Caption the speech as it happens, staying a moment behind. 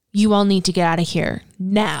You all need to get out of here.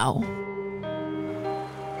 Now.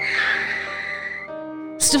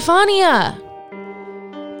 Stefania!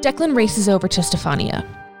 Declan races over to Stefania.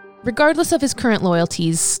 Regardless of his current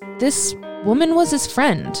loyalties, this woman was his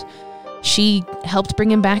friend. She helped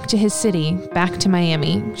bring him back to his city, back to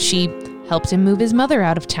Miami. She helped him move his mother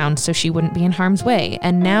out of town so she wouldn't be in harm's way.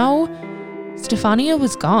 And now, Stefania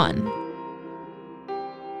was gone.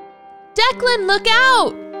 Declan, look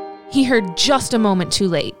out! He heard just a moment too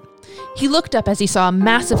late. He looked up as he saw a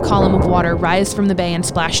massive column of water rise from the bay and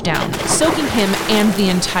splash down, soaking him and the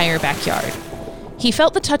entire backyard. He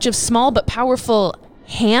felt the touch of small but powerful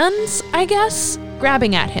hands, I guess,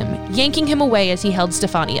 grabbing at him, yanking him away as he held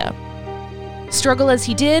Stefania. Struggle as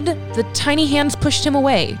he did, the tiny hands pushed him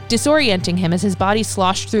away, disorienting him as his body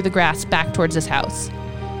sloshed through the grass back towards his house.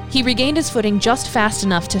 He regained his footing just fast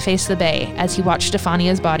enough to face the bay as he watched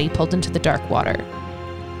Stefania's body pulled into the dark water.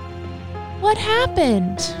 What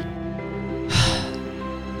happened?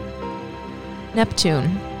 Neptune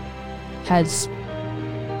has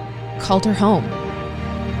called her home.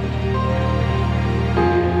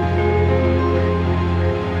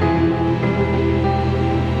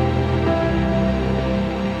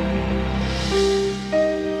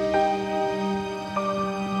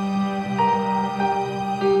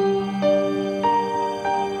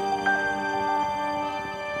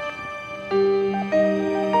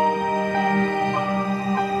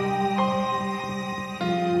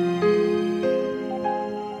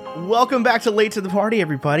 Welcome back to Late to the Party,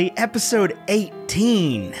 everybody. Episode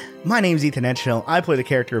 18. My name's Ethan Edgehill. I play the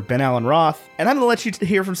character of Ben Allen Roth, and I'm going to let you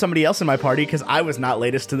hear from somebody else in my party because I was not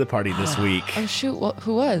latest to the party this week. Oh, shoot.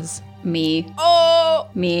 Who was? Me. Oh!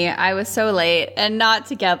 Me. I was so late and not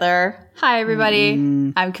together. Hi, everybody.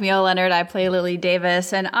 I'm Camille Leonard. I play Lily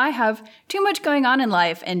Davis, and I have too much going on in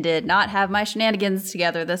life and did not have my shenanigans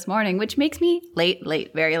together this morning, which makes me late,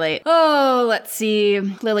 very late. Oh, let's see.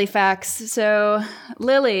 Lily facts. So,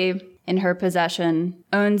 Lily, in her possession,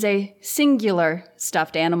 owns a singular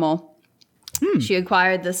stuffed animal. She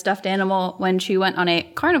acquired this stuffed animal when she went on a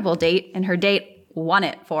carnival date, and her date won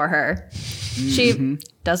it for her. She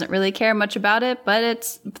doesn't really care much about it, but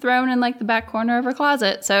it's thrown in like the back corner of her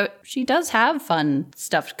closet. So she does have fun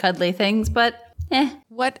stuffed cuddly things, but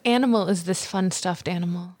What animal is this fun stuffed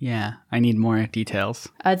animal? Yeah, I need more details.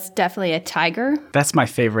 It's definitely a tiger. That's my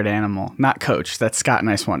favorite animal. Not Coach. That's Scott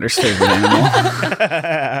Nicewander's favorite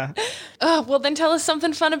animal. Oh, well then tell us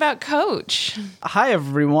something fun about Coach. Hi,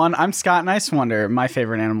 everyone. I'm Scott Nicewander. My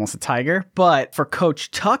favorite animal is a tiger. But for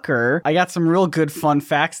Coach Tucker, I got some real good fun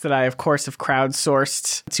facts that I, of course, have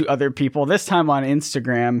crowdsourced to other people, this time on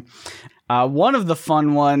Instagram. One of the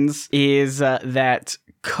fun ones is that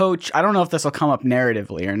Coach, I don't know if this will come up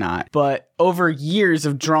narratively or not, but over years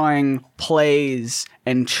of drawing plays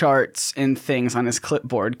and charts and things on his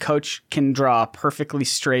clipboard, Coach can draw perfectly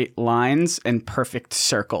straight lines and perfect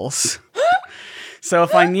circles. So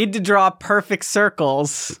if I need to draw perfect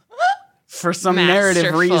circles for some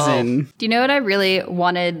narrative reason. Do you know what I really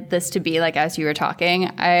wanted this to be like as you were talking?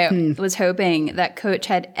 I was hoping that Coach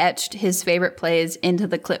had etched his favorite plays into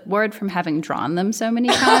the clipboard from having drawn them so many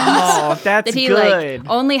times. Oh, that's that he good. like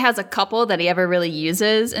only has a couple that he ever really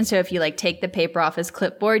uses, and so if you like take the paper off his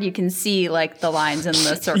clipboard, you can see like the lines and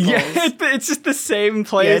the circles. Yeah, it's just the same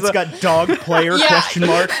play. Yeah, it's got dog player question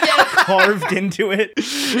mark carved into it.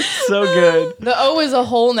 So good. The O is a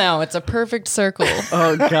hole now. It's a perfect circle.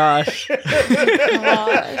 Oh, gosh.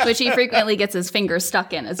 Which he frequently gets his fingers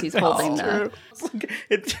stuck in as he's holding the.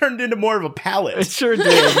 It turned into more of a It palette. sure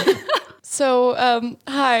did. So,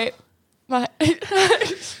 hi.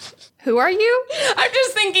 Who are you? I'm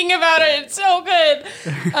just thinking about it. It's so good.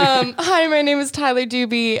 Hi, my name is Tyler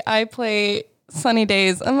Doobie. I play Sunny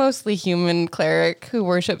Days, a mostly human cleric who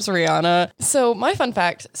worships Rihanna. So, my fun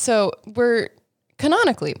fact. So, we're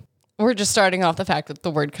just starting off the fact with the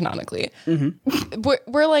word canonically. Mm-hmm.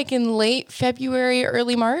 We're like in late February,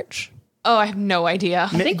 early March. Oh, I have no idea.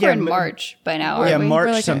 I think we're in March by now, aren't Yeah, we? March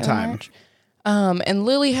We're like in sometime. March. And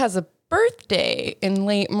Lily has a birthday in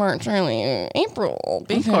late March, early April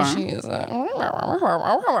because she's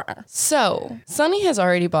so Sunny has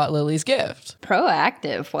already bought Lily's gift.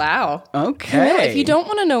 Proactive. Wow. Okay. If you don't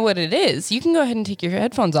want to know what it is, you can go ahead and take your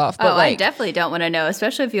headphones off. But I definitely don't want to know,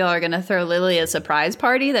 especially if y'all are going to throw Lily a surprise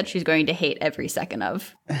party that she's going to hate every second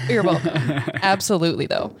of. You're welcome. Absolutely,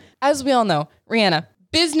 though. As we all know, Rihanna,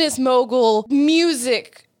 business mogul,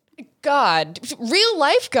 music god, real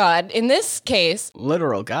life god in this case.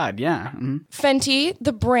 Literal God, yeah. Mm-hmm. Fenty,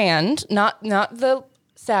 the brand, not the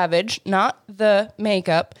Savage, not the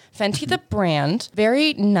makeup. Fenty, the brand,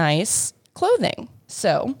 very nice clothing.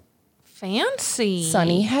 So Fancy.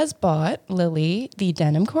 Sunny has bought Lily the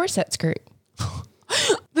denim corset skirt.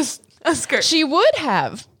 A skirt. She would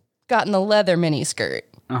have gotten the leather mini skirt,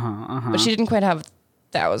 but she didn't quite have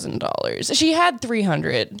 $1,000. She had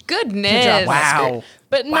 $300. Goodness. Wow.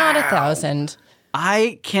 But not $1,000.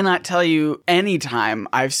 I cannot tell you any time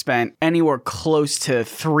I've spent anywhere close to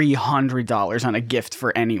 $300 on a gift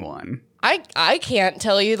for anyone. I can't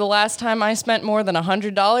tell you the last time I spent more than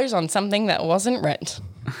 $100 on something that wasn't rent.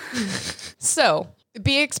 So,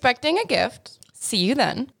 be expecting a gift. See you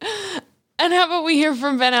then. And how about we hear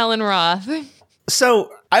from Ben Allen Roth?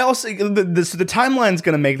 So I also the timeline's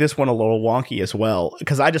going to make this one a little wonky as well,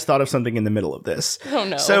 because I just thought of something in the middle of this. Oh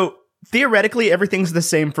no. So theoretically, everything's the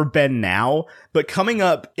same for Ben now, but coming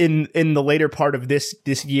up in the later part of this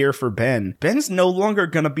year for Ben's no longer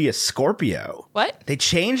going to be a Scorpio. What? They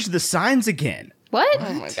changed the signs again. What?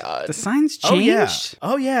 Oh my god. The signs changed?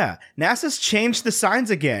 Oh yeah. NASA's changed the signs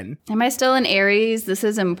again, Am I still in Aries? This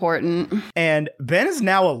is important. and Ben is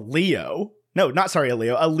now a Leo. No, not sorry, a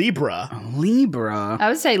Leo, a Libra. Libra. I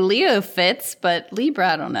would say Leo fits, but Libra,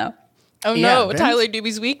 I don't know. Oh Yeah, no, Ben's- Tyler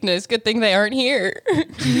Doobie's weakness. Good thing they aren't here.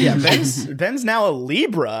 Yeah, Ben's now a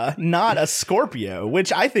Libra, not a Scorpio,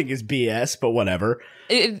 which I think is BS, but whatever.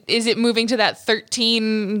 Is it moving to that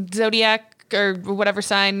 13 zodiac or whatever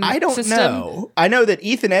sign I don't system? know. I know that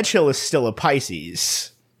Ethan Edgehill is still a Pisces.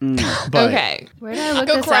 But Okay. Where did I look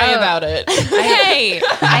Go this cry out? about it. Hey.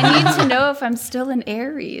 I need to know if I'm still in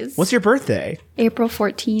Aries. What's your birthday? April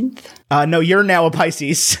 14th. No, you're now a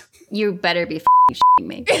Pisces. You better be f***ing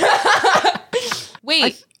me.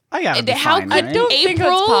 Wait. I gotta be How fine, could right? don't think that's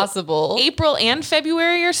April, possible. April and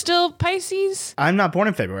February are still Pisces? I'm not born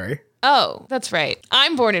in February. Oh, that's right.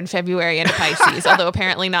 I'm born in February and a Pisces, although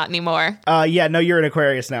apparently not anymore. Yeah, no, you're an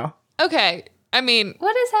Aquarius now. Okay. I mean,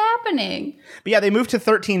 What is happening? But yeah, they moved to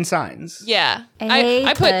 13 signs. yeah. I I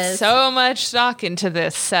hate put this. so much stock into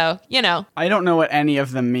this, so, you know. I don't know what any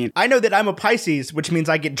of them mean. I know that I'm a Pisces, which means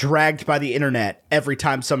I get dragged by the internet every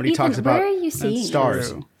time somebody Ethan, talks about where are you seeing stars.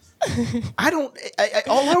 True. I don't.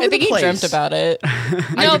 All over I think the he place. dreamt about it.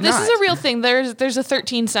 No, did this not. is a real thing. There's a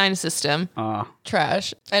 13 sign system.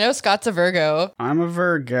 Trash. I know Scott's a Virgo. I'm a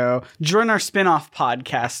Virgo. Join our spin-off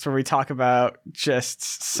podcast where we talk about just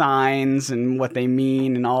signs and what they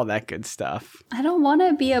mean and all that good stuff. I don't want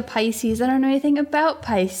to be a Pisces. I don't know anything about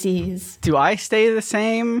Pisces. Do I stay the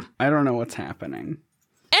same? I don't know what's happening.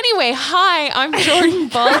 Anyway, hi, I'm Jordan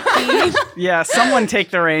Balky. Yeah, someone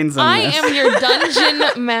take the reins on I this. am your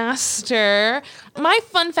dungeon master. My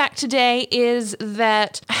fun fact today is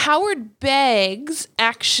that Howard Beggs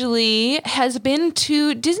actually has been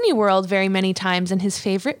to Disney World very many times, and his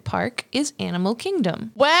favorite park is Animal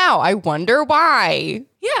Kingdom. Wow, I wonder why.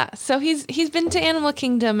 Yeah, so he's been to Animal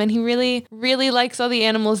Kingdom, and he really, really likes all the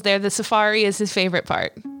animals there. The safari is his favorite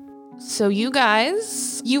part. So you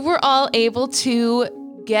guys, you were all able to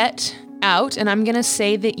get out, and I'm gonna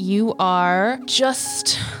say that you are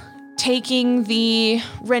just taking the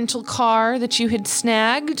rental car that you had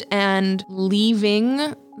snagged and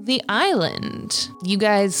leaving the island. You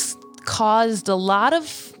guys caused a lot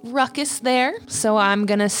of ruckus there, so I'm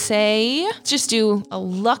gonna say just do a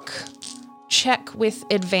luck check with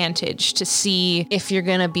advantage to see if you're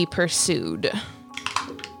gonna be pursued.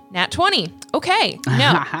 Nat 20. Okay,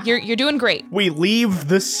 no, you're doing great. We leave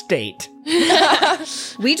the state.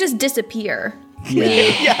 We just disappear.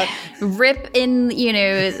 Yeah. Rip in,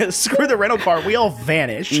 Screw the rental car. We all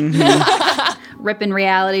vanish. rip in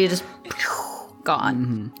reality, just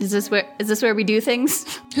gone. Is this where we do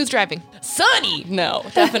things? Who's driving? Sunny? No,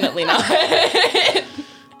 definitely not.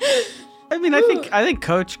 I mean, I think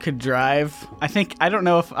Coach could drive. I don't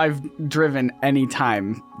know if I've driven any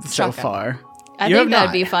time so Shotgun. far. I You think have that'd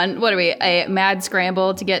not. be fun. What are we? A mad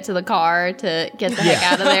scramble to get to the car to get the heck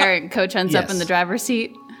out of there, and Coach ends up Yes. in the driver's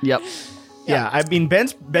seat. Yep. Yeah, I mean,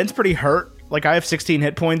 Ben's pretty hurt. Like, I have 16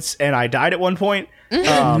 hit points, and I died at one point. So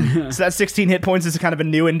that 16 hit points is kind of a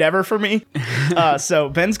new endeavor for me. So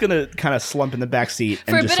Ben's gonna kind of slump in the back seat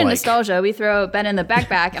For a and bit just of like, nostalgia, we throw Ben in the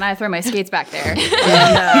backpack, and I throw my skates back there.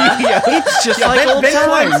 It's just like old Ben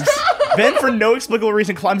times. climbs. Ben, for no explicable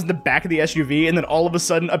reason, climbs in the back of the SUV, and then all of a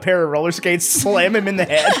sudden, a pair of roller skates slam him in the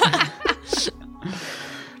head.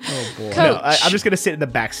 Coach, No, I'm just gonna sit in the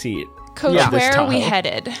back seat. Coach, Yeah. where are we Tahoe.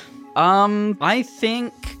 headed? I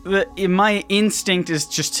think that my instinct is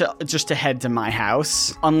just to head to my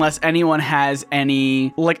house, unless anyone has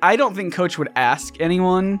any. Like, I don't think Coach would ask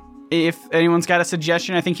anyone if anyone's got a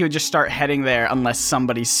suggestion. I think he would just start heading there unless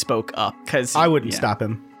somebody spoke up. Because I wouldn't stop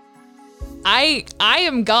him. I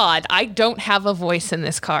am God. I don't have a voice in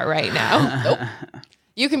this car right now.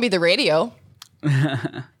 You can be the radio.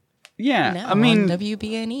 Yeah, now I mean, on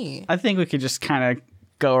WBNE. I think we could just kind of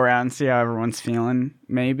go around and see how everyone's feeling,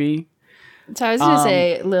 maybe. So I was going to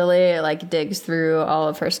say, Lily like digs through all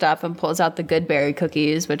of her stuff and pulls out the good berry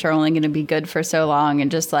cookies, which are only going to be good for so long,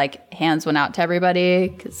 and just like hands one out to everybody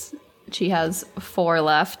because she has 4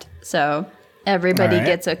 left. So everybody All right.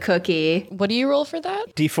 gets a cookie. What do you roll for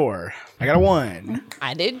that? D4. I got a 1.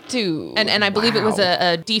 I did too. And I believe it was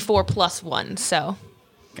a D4 plus 1, so.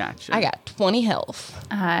 Gotcha. I got 20 health.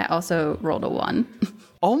 I also rolled a 1.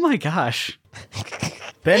 Oh my gosh.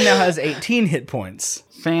 Ben now has 18 hit points.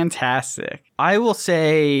 Fantastic. I will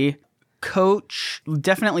say Coach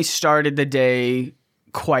definitely started the day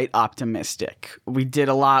quite optimistic. We did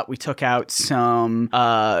a lot. We took out some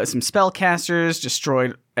spellcasters,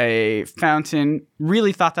 destroyed a fountain.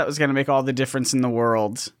 Really thought that was going to make all the difference in the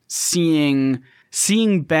world. Seeing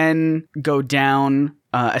Ben go down,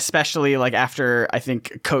 especially like after I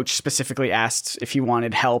think Coach specifically asked if he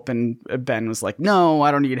wanted help, and Ben was like, "No,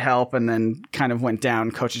 I don't need help," and then kind of went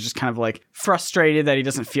down. Coach is just kind of like frustrated that he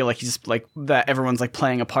doesn't feel like he's like that everyone's like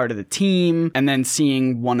playing a part of the team, and then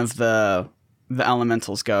seeing one of the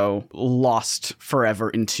elementals go lost forever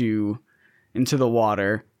into the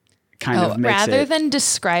water kind of makes rather it. than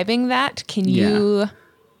describing that, can you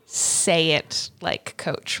say it like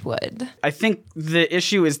Coach would? I think the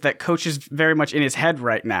issue is that Coach is very much in his head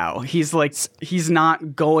right now. He's like, he's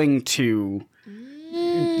not going to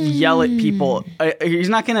yell at people. He's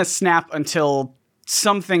not going to snap until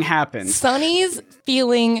something happens. Sunny's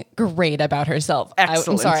feeling great about herself. I'm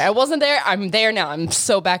Excellent. sorry, I wasn't there. I'm there now. I'm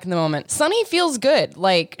so back in the moment. Sunny feels good.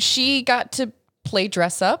 Like she got to play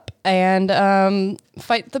dress up and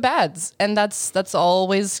fight the bads, and that's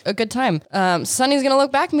always a good time. Sunny's gonna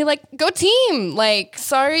look back and be like, "Go team!" Like,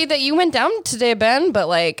 sorry that you went down today, Ben, but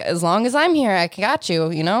like, as long as I'm here, I got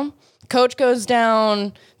you. You know. Coach goes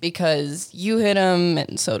down because you hit him,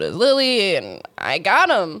 and so does Lily, and I got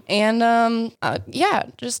him. And I'm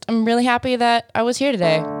really happy that I was here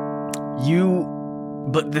today. But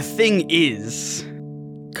the thing is,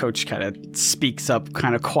 Coach kind of speaks up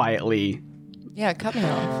kind of quietly. Yeah, cut me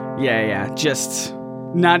off. Yeah, just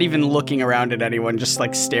not even looking around at anyone, just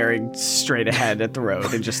like staring straight ahead at the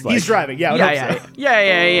road and just like He's driving, yeah. I would hope so.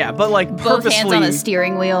 Yeah. But like Both purposely, hands on a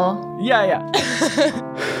steering wheel. Yeah.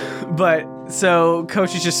 But so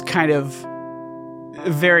Coach is just kind of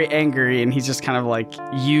very angry, and he's just kind of like,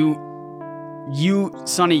 you,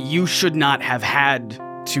 Sonny, you should not have had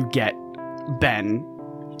to get Ben.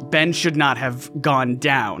 Ben should not have gone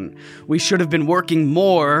down. We should have been working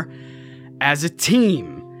more as a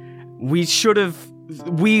team. We should have,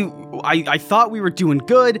 I thought we were doing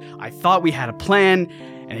good. I thought we had a plan,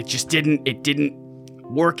 and it didn't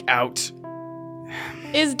work out.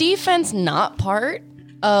 Is defense not part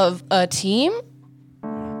of a team?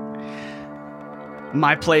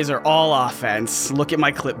 My plays are all offense. Look at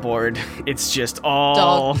my clipboard. It's just all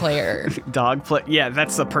Dog player. Dog play. Yeah,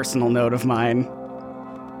 that's a personal note of mine.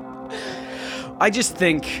 I just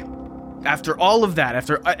think after all of that,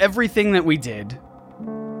 after everything that we did,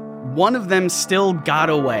 one of them still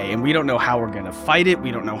got away, and we don't know how we're going to fight it.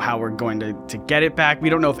 We don't know how we're going to get it back.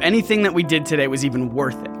 We don't know if anything that we did today was even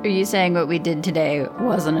worth it. Are you saying what we did today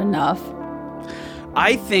wasn't enough?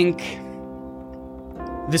 I think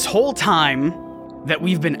this whole time that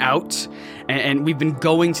we've been out and we've been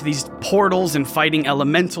going to these portals and fighting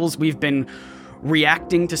elementals, we've been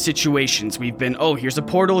reacting to situations. We've been, oh, here's a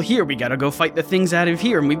portal here. We gotta go fight the things out of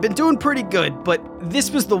here. And we've been doing pretty good. But this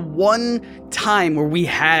was the one time where we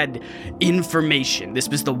had information. This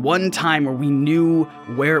was the one time where we knew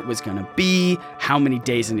where it was gonna be, how many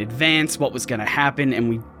days in advance, what was gonna happen.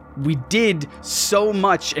 And we did so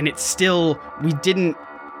much, and it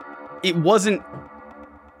wasn't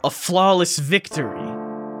a flawless victory.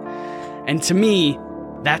 And to me,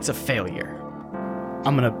 that's a failure.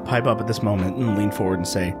 I'm going to pipe up at this moment and lean forward and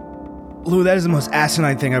say, Lou, that is the most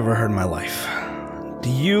asinine thing I've ever heard in my life. Do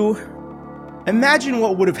you imagine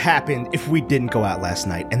what would have happened if we didn't go out last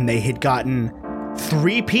night and they had gotten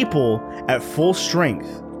 3 people at full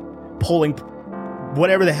strength pulling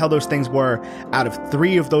whatever the hell those things were out of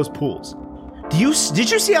 3 of those pools? Did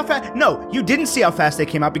you see how fast? No, you didn't see how fast they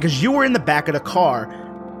came out because you were in the back of the car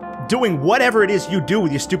doing whatever it is you do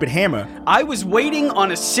with your stupid hammer. I was waiting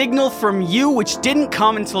on a signal from you, which didn't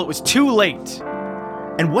come until it was too late.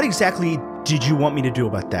 And what exactly did you want me to do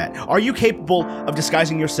about that? Are you capable of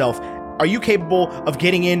disguising yourself? Are you capable of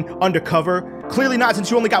getting in undercover? Clearly not, since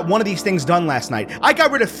you only got one of these things done last night. I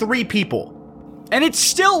got rid of 3 people. And it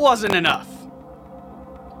still wasn't enough.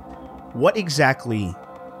 What exactly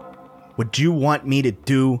would you want me to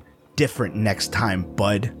do different next time,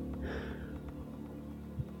 bud?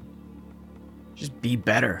 Just be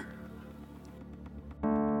better.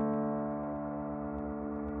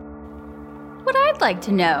 like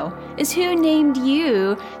to know is who named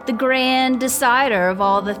you the grand decider of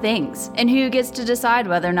all the things, and who gets to decide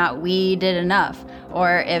whether or not we did enough,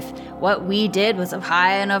 or if what we did was of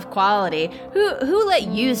high enough quality. Who let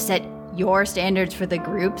you set your standards for the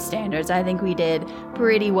group standards? I think we did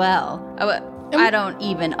pretty well. I don't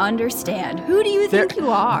even understand. Who do you think you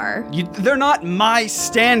are? They're not my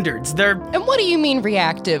standards. And what do you mean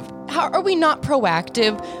reactive? How are we not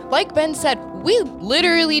proactive? Like Ben said, we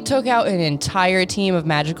literally took out an entire team of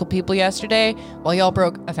magical people yesterday while y'all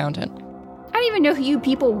broke a fountain. I don't even know who you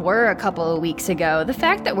people were a couple of weeks ago. The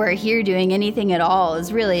fact that we're here doing anything at all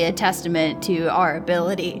is really a testament to our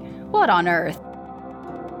ability. What on earth?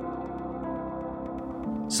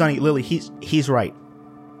 Sonny, Lily, he's right.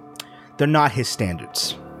 They're not his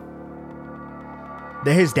standards.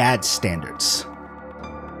 They're his dad's standards.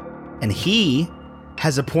 And he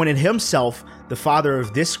has appointed himself the father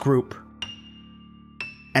of this group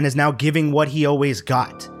and is now giving what he always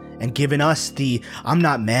got and giving us the, I'm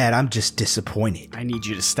not mad, I'm just disappointed. I need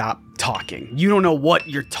you to stop talking. You don't know what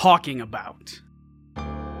you're talking about.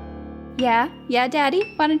 Yeah,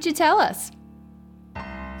 Daddy? Why don't you tell us?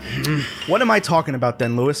 What am I talking about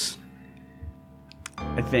then, Lewis?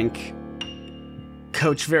 I think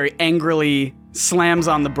Coach very angrily slams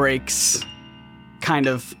on the brakes, kind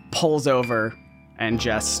of pulls over, and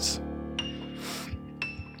just...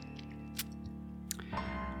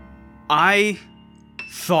 I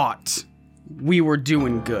thought we were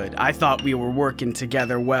doing good. I thought we were working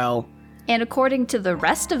together well. And according to the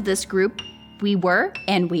rest of this group, we were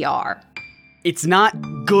and we are. It's not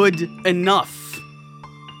good enough.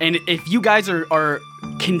 And if you guys are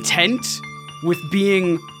content with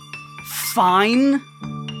being fine,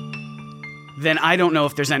 then I don't know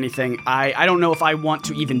if there's anything. I don't know if I want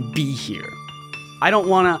to even be here. I don't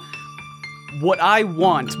want to... What I've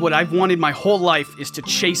wanted my whole life is to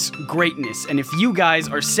chase greatness. And if you guys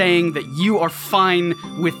are saying that you are fine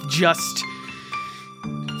with just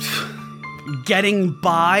getting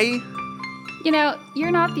by... You know,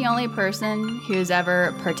 you're not the only person who's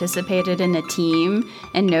ever participated in a team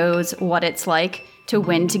and knows what it's like to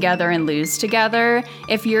win together and lose together.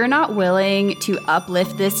 If you're not willing to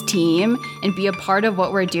uplift this team and be a part of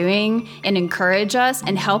what we're doing and encourage us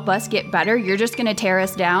and help us get better, you're just going to tear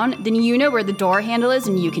us down, then you know where the door handle is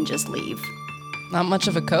and you can just leave. Not much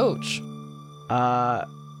of a coach.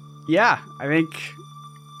 Yeah, I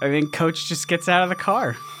think Coach just gets out of the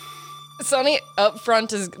car. Sonny up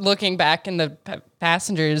front is looking back in the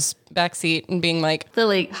passenger's backseat and being like...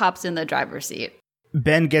 Lily hops in the driver's seat.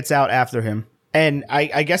 Ben gets out after him. And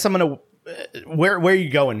I guess I'm going to... Where are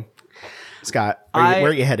you going, Scott? Where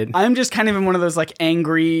are you headed? I'm just kind of in one of those like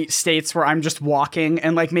angry states where I'm just walking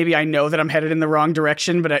and like maybe I know that I'm headed in the wrong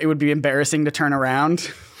direction, but it would be embarrassing to turn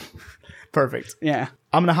around. Perfect. Yeah.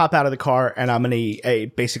 I'm going to hop out of the car and I'm going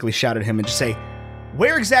to basically shout at him and just say,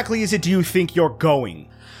 where exactly is it do you think you're going?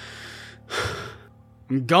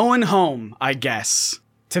 I'm going home, I guess,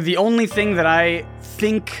 to the only thing that I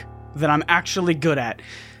think that I'm actually good at.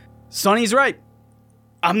 Sonny's right.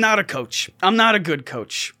 I'm not a coach. I'm not a good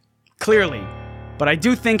coach, clearly. But I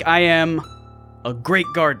do think I am a great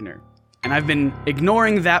gardener. And I've been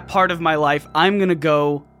ignoring that part of my life. I'm going to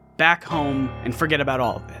go back home and forget about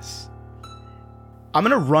all of this. I'm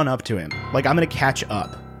going to run up to him. Like, I'm going to catch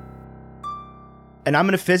up. And I'm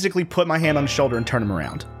going to physically put my hand on his shoulder and turn him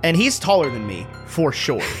around. And he's taller than me, for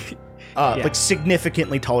sure. Like,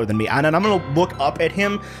 significantly taller than me. And then I'm going to look up at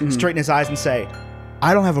him, straight in his eyes, and say,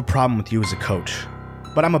 I don't have a problem with you as a coach.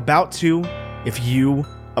 But I'm about to if you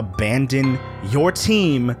abandon your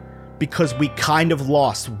team because we kind of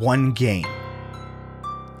lost one game.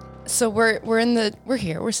 So we're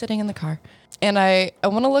here. We're sitting in the car. And I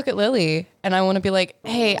want to look at Lily and I want to be like,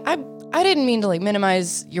 hey, I didn't mean to like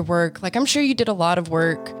minimize your work. Like, I'm sure you did a lot of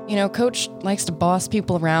work. You know, Coach likes to boss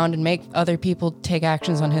people around and make other people take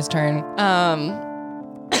actions on his turn.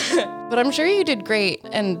 But I'm sure you did great.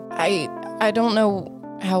 And I don't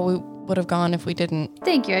know how we would have gone if we didn't.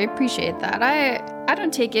 Thank you. I appreciate that. I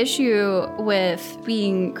don't take issue with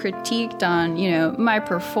being critiqued on, my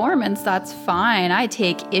performance. That's fine. I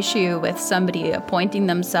take issue with somebody appointing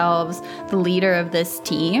themselves the leader of this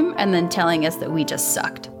team and then telling us that we just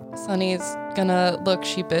sucked. Sonny's gonna look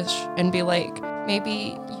sheepish and be like,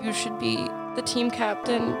 maybe you should be the team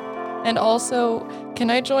captain. And also, can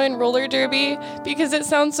I join roller derby? Because it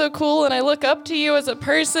sounds so cool and I look up to you as a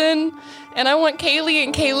person. And I want Kaylee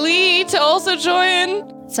and Kaylee to also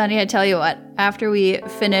join. Sonny, I tell you what, after we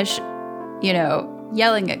finish,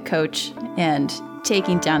 yelling at Coach and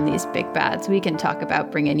taking down these big bads, we can talk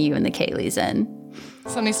about bringing you and the Kayleys in.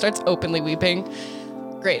 Sonny starts openly weeping.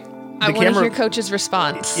 Great. I want to hear Coach's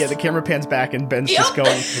response. Yeah, the camera pans back and Ben's just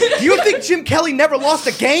going, do you think Jim Kelly never lost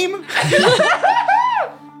a game?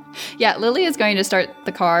 Yeah, Lily is going to start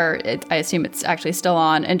the car. I assume it's actually still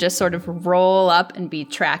on, and just sort of roll up and be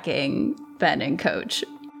tracking Ben and Coach.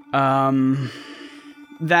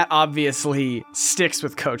 That obviously sticks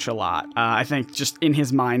with Coach a lot. I think just in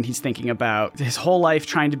his mind, he's thinking about his whole life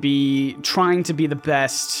trying to be the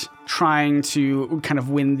best, trying to kind of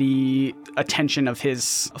win the attention of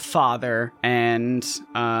his father, and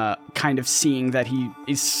kind of seeing that he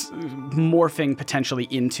is morphing potentially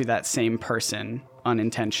into that same person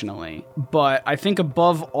unintentionally. But I think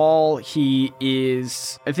above all, I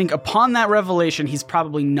think upon that revelation, he's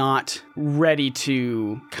probably not ready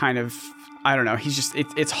to kind of, I don't know,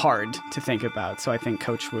 it's hard to think about. So I think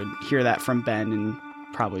Coach would hear that from Ben and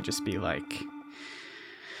probably just be like,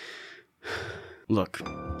 look,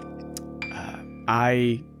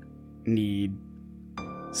 I need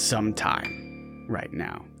some time right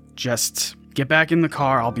now. Just get back in the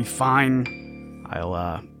car. I'll be fine. I don't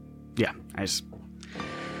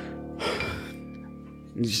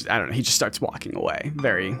know. He just starts walking away.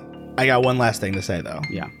 I got one last thing to say, though.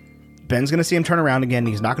 Yeah. Ben's going to see him turn around again.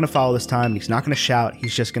 He's not going to follow this time. He's not going to shout.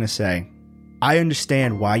 He's just going to say, I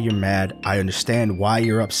understand why you're mad. I understand why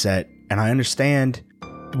you're upset. And I understand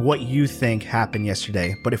what you think happened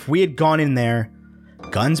yesterday. But if we had gone in there,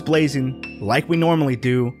 guns blazing, like we normally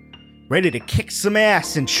do, ready to kick some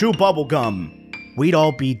ass and chew bubble gum, we'd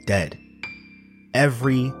all be dead.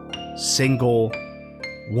 Every single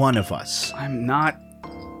one of us. I'm not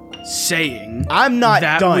saying I'm not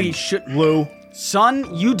that done, we should... Lou.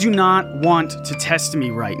 Son, you do not want to test me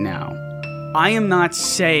right now. I am not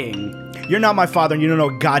saying... You're not my father, and you don't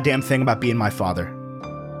know a goddamn thing about being my father.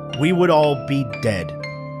 We would all be dead.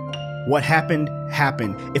 What happened,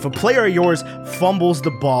 happened. If a player of yours fumbles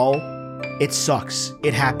the ball, it sucks.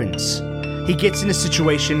 It happens. He gets in a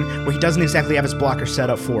situation where he doesn't exactly have his blocker set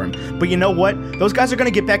up for him. But you know what? Those guys are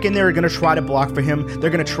going to get back in there, are going to try to block for him. They're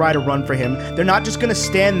going to try to run for him. They're not just going to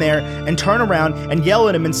stand there and turn around and yell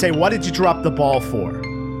at him and say, what did you drop the ball for?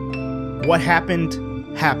 What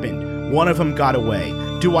happened, happened. One of them got away.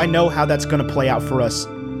 Do I know how that's going to play out for us?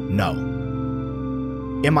 No.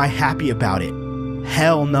 Am I happy about it?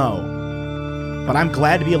 Hell no. But I'm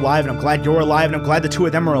glad to be alive, and I'm glad you're alive, and I'm glad the two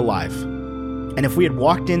of them are alive. And if we had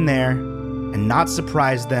walked in there and not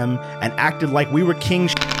surprised them and acted like we were king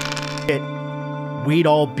shit, we'd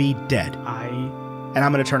all be dead. And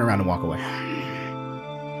I'm going to turn around and walk away.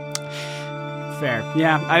 Fair.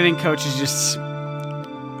 Yeah, I think Coach is just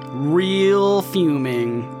real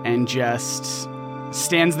fuming and just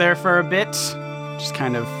stands there for a bit, just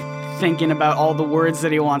kind of thinking about all the words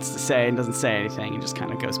that he wants to say and doesn't say anything, and just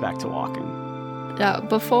kind of goes back to walking.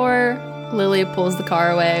 Before Lily pulls the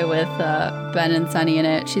car away with Ben and Sunny in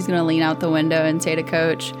it, she's going to lean out the window and say to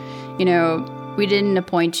Coach, you know, we didn't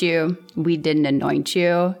appoint you, we didn't anoint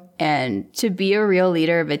you. And to be a real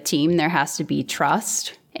leader of a team, there has to be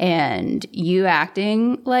trust. And you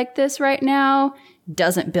acting like this right now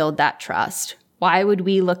doesn't build that trust. Why would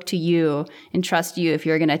we look to you and trust you if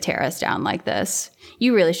you're going to tear us down like this?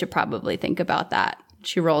 You really should probably think about that.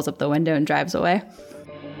 She rolls up the window and drives away.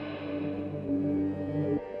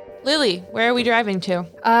 Lily, where are we driving to?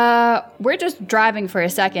 We're just driving for a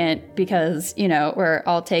second because, you know, we're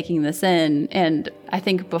all taking this in. And I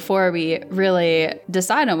think before we really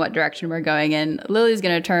decide on what direction we're going in, Lily's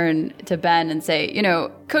going to turn to Ben and say, you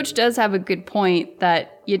know, Coach does have a good point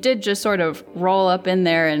that you did just sort of roll up in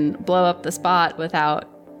there and blow up the spot without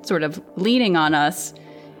sort of leaning on us.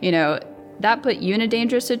 You know, that put you in a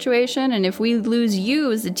dangerous situation. And if we lose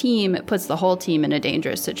you as a team, it puts the whole team in a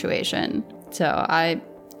dangerous situation. So I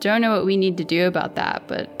don't know what we need to do about that,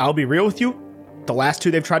 but I'll be real with you. The last two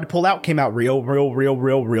they've tried to pull out came out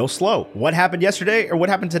real slow. What happened yesterday, or what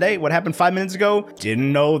happened today, what happened 5 minutes ago,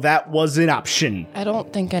 didn't know that was an option. I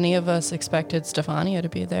don't think any of us expected Stefania to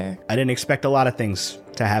be there. I didn't expect a lot of things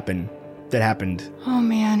to happen that happened. Oh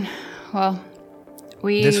man. Well,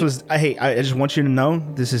 I just want you to know,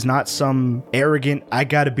 this is not some arrogant, I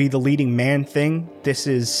gotta be the leading man thing. This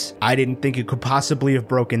is, I didn't think it could possibly have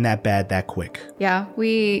broken that bad that quick. Yeah,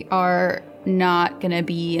 we are not gonna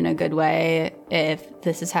be in a good way if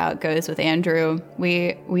this is how it goes with Andrew.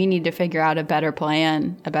 We need to figure out a better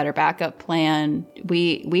plan, a better backup plan.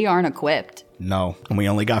 We aren't equipped. No, and we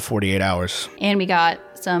only got 48 hours. And we got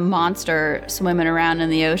some monster swimming around in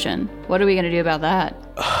the ocean. What are we gonna do about that?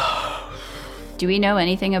 Do we know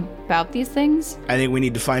anything about these things? I think we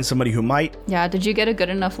need to find somebody who might. Yeah, did you get a good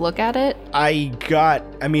enough look at it?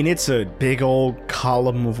 It's a big old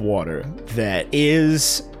column of water that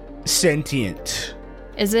is sentient.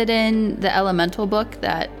 Is it in the elemental book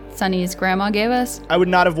that Sunny's grandma gave us? I would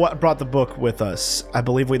not have brought the book with us. I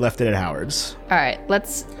believe we left it at Howard's, All right,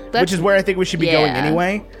 let's which is where I think we should be going Yeah.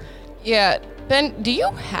 anyway. Yeah. Ben, do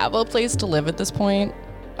you have a place to live at this point?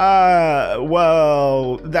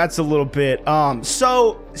 Well, that's a little bit.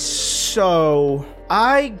 So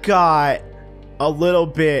I got a little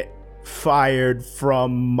bit fired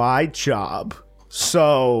from my job.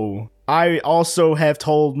 So I also have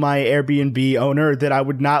told my Airbnb owner that I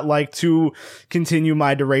would not like to continue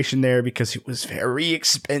my duration there because it was very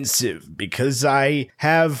expensive, because I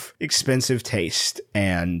have expensive taste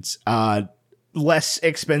and, less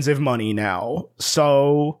expensive money now.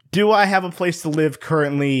 So, do I have a place to live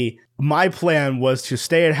currently? My plan was to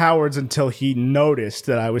stay at Howard's until he noticed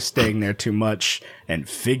that I was staying there too much and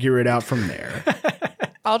figure it out from there.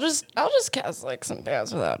 I'll just cast like some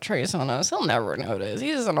Dance Without Trace on us. He'll never notice.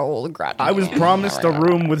 He's an old grudge. I was promised a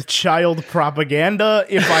room with child propaganda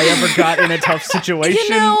if I ever got in a tough situation. You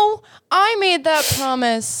know, I made that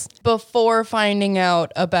promise before finding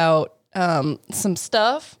out about some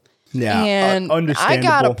stuff. Yeah, And I understandable.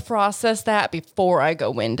 gotta process that before I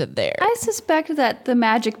go into there. I suspect that the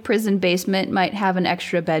magic prison basement might have an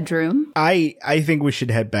extra bedroom. I think we should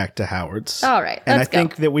head back to Howard's. All right, And let's I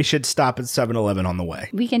think go. that we should stop at 7-Eleven on the way.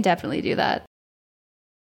 We can definitely do that.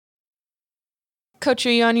 Coach,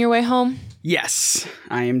 are you on your way home? Yes,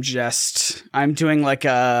 I'm doing like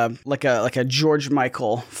a George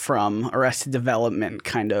Michael from Arrested Development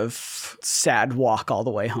kind of sad walk all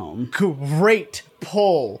the way home. Great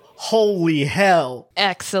pull. Holy hell.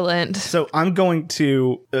 Excellent. So I'm going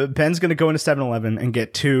to, Ben's going to go into 7-Eleven and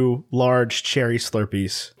get 2 large cherry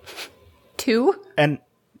Slurpees. 2? And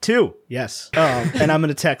 2, yes. And I'm going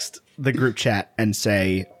to text the group chat and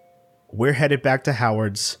say, we're headed back to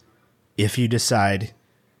Howard's if you decide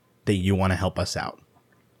that you want to help us out.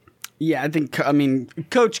 Yeah, I mean,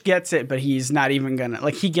 Coach gets it, but he's not even gonna,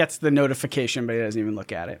 like, he gets the notification, but he doesn't even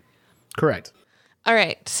look at it. Correct. All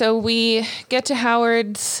right, so we get to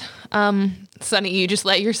Howard's. Sunny, you just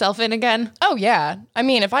let yourself in again? Oh, yeah. I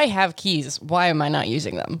mean, if I have keys, why am I not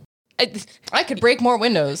using them? I could break more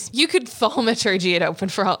windows. You could thaumaturgy it open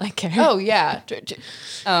for all I care. Oh, yeah.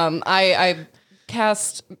 I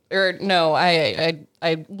cast, or no, I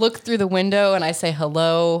look through the window and I say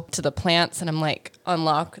hello to the plants and I'm like,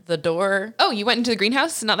 unlock the door. Oh, you went into the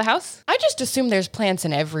greenhouse, not the house? I just assume there's plants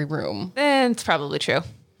in every room. It's probably true.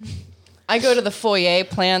 I go to the foyer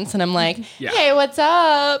plants and I'm like, Yeah. hey, what's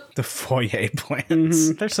up? The foyer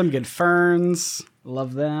plants. There's some good ferns.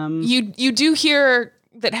 Love them. You do hear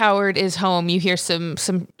that Howard is home. You hear some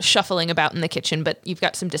shuffling about in the kitchen, but you've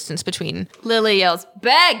got some distance between. Lily yells,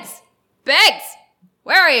 Beggs! Beggs!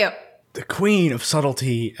 Where are you? The queen of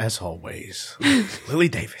subtlety, as always. Lily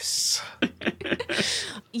Davis.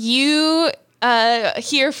 You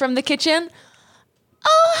hear from the kitchen,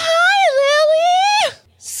 oh, hi, Lily!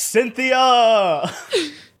 Cynthia!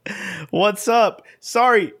 What's up?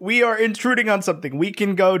 Sorry, we are intruding on something. We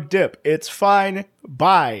can go dip. It's fine.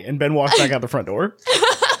 Bye. And Ben walks back out the front door.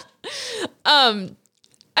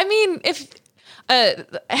 I mean, if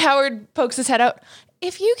Howard pokes his head out,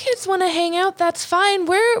 if you kids want to hang out, that's fine.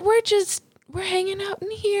 We're hanging out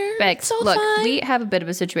in here. Beggs, It's all look, fine. we have a bit of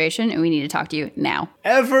a situation and we need to talk to you now.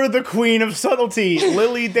 Ever the queen of subtlety,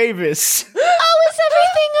 Lily Davis. Oh, is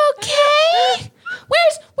everything okay?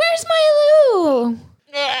 Where's my Lou?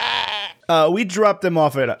 We dropped him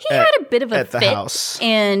off He had a bit of a at the fit, house.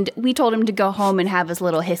 and we told him to go home and have his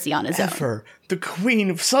little hissy on his own. Ever the queen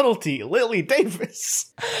of subtlety, Lily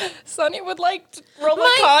Davis. Sonny would like to roll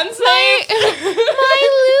a con save. My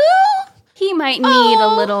Lou? He might need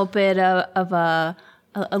a little bit of a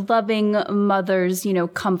loving mother's,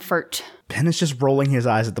 comfort. Ben is just rolling his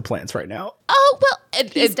eyes at the plants right now. Oh, well,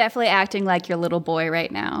 He's definitely acting like your little boy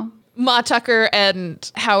right now. Ma Tucker and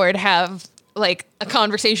Howard have like a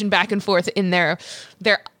conversation back and forth in their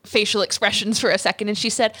facial expressions for a second, and she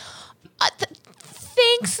said,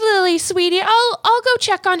 "Thanks, Lily, sweetie. I'll go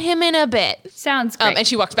check on him in a bit." Sounds great. And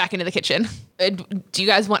she walks back into the kitchen. Do you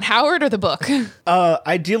guys want Howard or the book?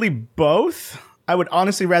 Ideally both. I would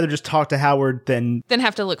honestly rather just talk to Howard than... Then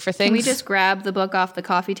have to look for things. Can we just grab the book off the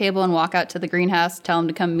coffee table and walk out to the greenhouse, tell him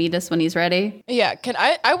to come meet us when he's ready? Yeah,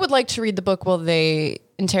 I would like to read the book while they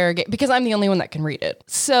interrogate, because I'm the only one that can read it.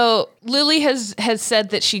 So Lily has said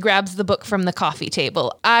that she grabs the book from the coffee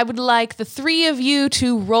table. I would like the three of you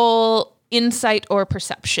to roll insight or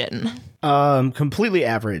perception. Completely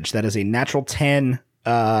average. That is a natural 10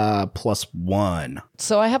 +1.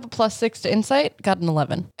 So I have a +6 to insight, got an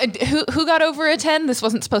 11. Who got over a 10? This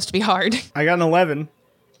wasn't supposed to be hard. I got an 11.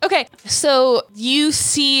 Okay, so you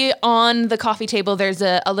see on the coffee table there's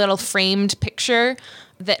a little framed picture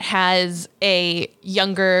that has a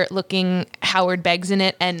younger looking Howard Beggs in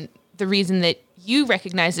it. And the reason that you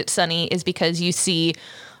recognize it, Sunny, is because you see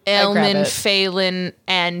Elman, Phelan,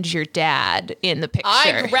 and your dad in the picture.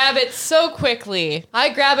 I grab it so quickly. I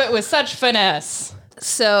grab it with such finesse.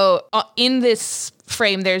 So in this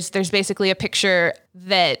frame, there's basically a picture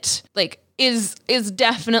that like is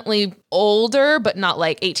definitely older, but not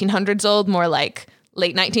like 1800s old, more like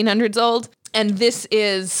late 1900s old. And this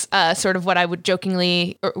is sort of what I would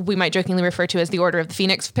jokingly, or we might jokingly refer to as the Order of the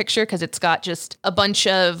Phoenix picture, because it's got just a bunch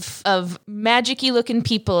of magic-y looking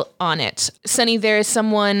people on it. Sunny, there is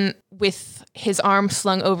someone with his arm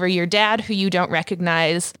slung over your dad who you don't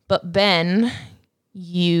recognize, but Ben,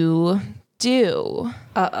 you do.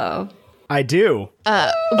 Uh-oh. I do.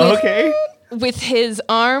 Okay. With his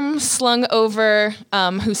arm slung over,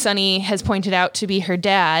 who Sunny has pointed out to be her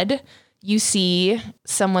dad, you see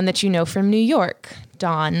someone that you know from New York,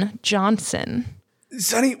 Don Johnson.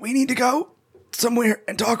 Sonny, we need to go somewhere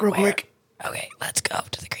and talk real quick. Okay, let's go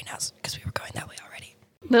to the greenhouse because we were going that way already.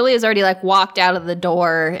 Lily has already like walked out of the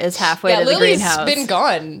door, is halfway to the Lily's greenhouse. been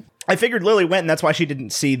gone. I figured Lily went, and that's why she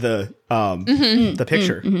didn't see the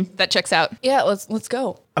picture. That checks out. Yeah, let's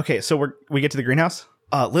go. Okay, so we get to the greenhouse.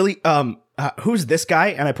 Lily, who's this guy?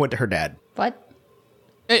 And I point to her dad. What?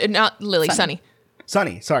 Not Lily, Sunny.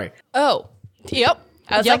 Sonny, sorry. Oh, yep.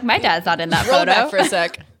 I was like, my dad's not in that Roll photo. back for a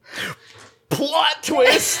sec. Plot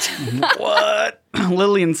twist. What?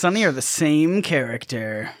 Lily and Sunny are the same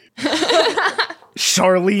character.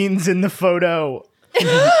 Charlene's in the photo.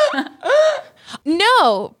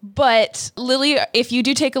 No, but Lily, if you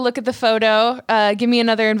do take a look at the photo, give me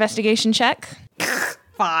another investigation check.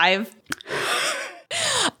 5.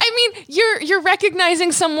 I mean, you're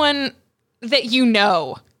recognizing someone that you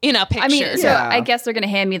know in a picture. I mean, so Yeah. I guess they're going to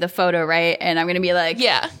hand me the photo, right? And I'm going to be like,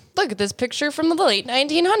 yeah, Look at this picture from the late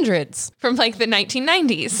 1900s. from like the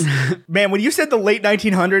 1990s. Man, when you said the late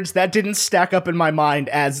 1900s, that didn't stack up in my mind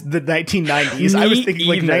as the 1990s. I was Me thinking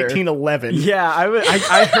like either. 1911. Yeah,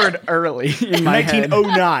 I heard early in my head.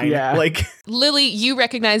 1909. Yeah. Like, Lily, you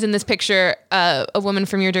recognize in this picture a woman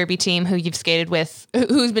from your derby team who you've skated with,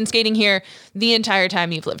 who's been skating here the entire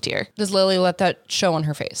time you've lived here. Does Lily let that show on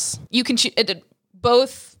her face? You can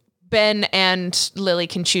both Ben and Lily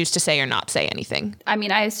can choose to say or not say anything. I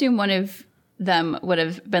mean, I assume one of them would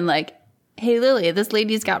have been like, hey, Lily, this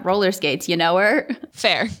lady's got roller skates. You know her?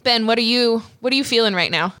 Fair. Ben, what are you feeling right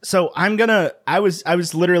now? so I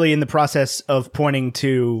was literally in the process of pointing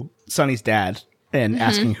to Sonny's dad and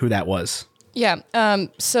asking who that was. Yeah.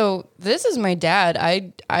 So this is my dad.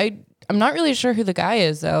 I'm not really sure who the guy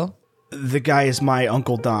is though. The guy is my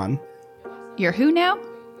Uncle Don. You're who now?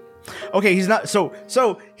 Okay, he's not so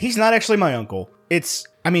he's not actually my uncle. He's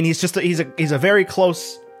a very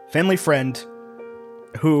close family friend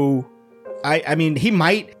who I mean, he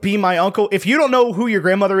might be my uncle. If you don't know who your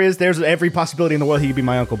grandmother is, there's every possibility in the world he could be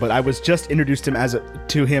my uncle, but I was just introduced him as a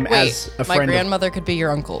friend. My grandmother could be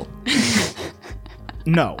your uncle.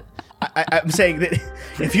 No. I'm saying that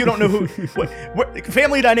if you don't know who,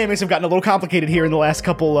 family dynamics have gotten a little complicated here in the last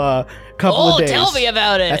couple of days. Tell me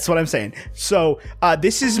about it. That's what I'm saying. So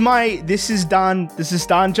this is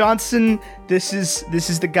Don Johnson. This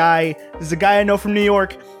is the guy I know from New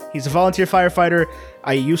York. He's a volunteer firefighter.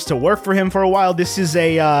 I used to work for him for a while. This is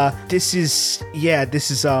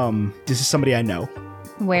somebody I know.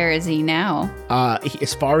 Where is he now?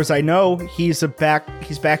 As far as I know, he's back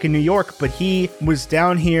in New York, but he was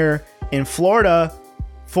down here in Florida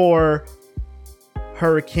for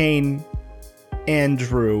Hurricane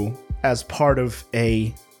Andrew as part of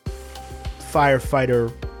a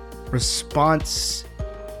firefighter response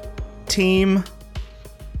team.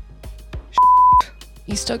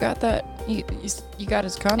 You still got that? You got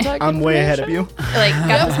his contact? I'm way ahead of you. Like,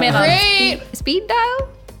 got this man Great. on speed dial?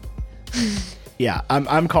 Yeah,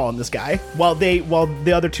 I'm calling this guy while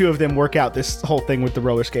the other two of them work out this whole thing with the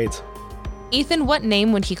roller skates. Ethan, what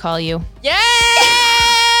name would he call you? Yes!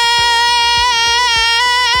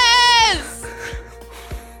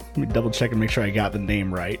 Let me double check and make sure I got the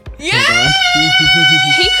name right. Yeah!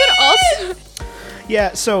 He could also...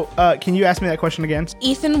 Yeah, so can you ask me that question again?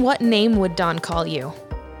 Ethan, what name would Don call you?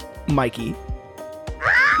 Mikey.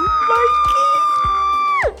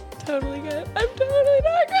 Totally good. I'm totally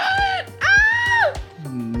not good. Ah!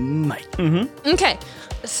 Mike. Okay,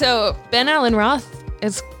 so Ben Allen Roth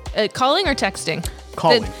is calling or texting?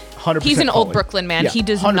 Calling. The- 100% He's an calling. old Brooklyn man. Yeah, He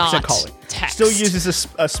does 100% not calling. text. Still uses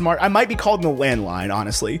a smart... I might be called in the landline,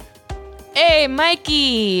 honestly. Hey,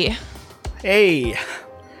 Mikey. Hey,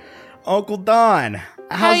 Uncle Don.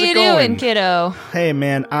 How's How it you going? doing, kiddo? Hey,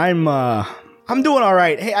 man, I'm doing all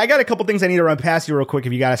right. Hey, I got a couple things I need to run past you real quick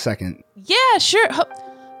if you got a second. Yeah, sure.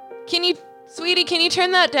 Sweetie, can you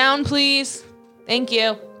turn that down, please? Thank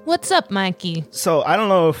you. What's up, Mikey? So I don't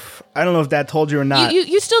know if Dad told you or not.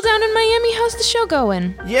 You still down in Miami? How's the show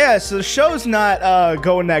going? Yeah, so the show's not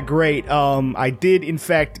going that great. I did in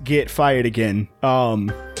fact get fired again.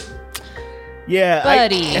 Yeah,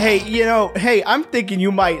 Buddy. I'm thinking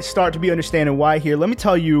you might start to be understanding why here. Let me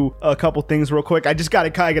tell you a couple things real quick. I got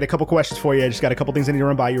a couple questions for you. I just got a couple things I need to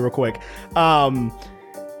run by you real quick.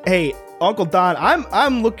 Hey, Uncle Don,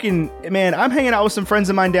 I'm looking, man, I'm hanging out with some friends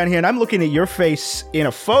of mine down here, and I'm looking at your face in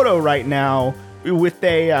a photo right now with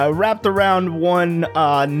a wrapped around one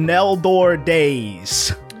Neldor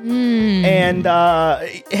Days. And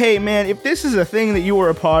hey, man, if this is a thing that you were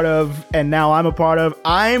a part of and now I'm a part of,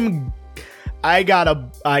 I got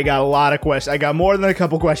a lot of questions. I got more than a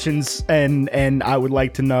couple questions, and I would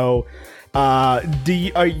like to know, are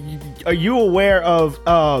you aware of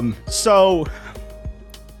so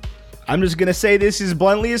I'm just gonna say this as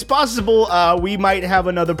bluntly as possible. We might have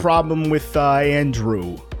another problem with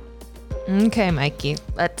Andrew. Okay, Mikey.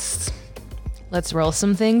 Let's roll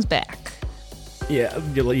some things back. Yeah.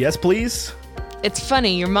 Yes, please. It's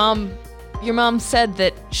funny. Your mom said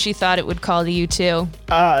that she thought it would call to you too.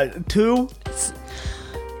 Two.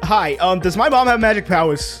 Hi. Does my mom have magic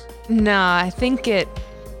powers? Nah, I think it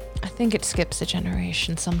skips a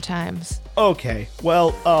generation sometimes. Okay.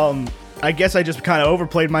 Well, I guess I just kind of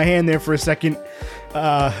overplayed my hand there for a second.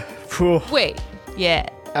 Phew. Wait. Yeah.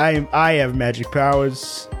 I have magic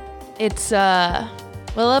powers. It's well,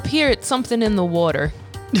 up here it's something in the water.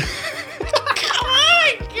 Oh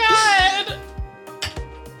my god!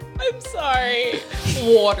 I'm sorry.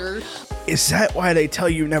 Water. Is that why they tell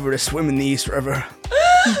you never to swim in the East River?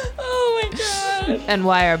 Oh my god. And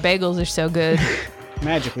why our bagels are so good.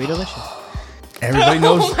 Magically delicious. Everybody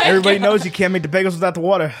knows. Oh my Everybody God. knows you can't make the bagels without the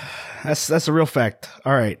water. That's a real fact.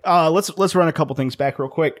 All right. Let's run a couple things back real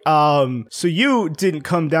quick. So you didn't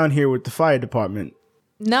come down here with the fire department.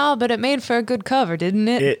 No, but it made for a good cover, didn't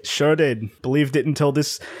it? It sure did. Believed it until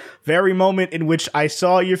this very moment in which I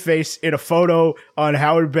saw your face in a photo on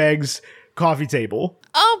Howard Begg's coffee table.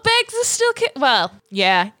 Oh, Beggs is still well,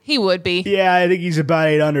 yeah, he would be. Yeah, I think he's about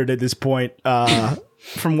 800 at this point.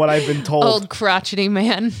 From what I've been told. Old crotchety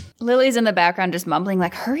man. Lily's in the background just mumbling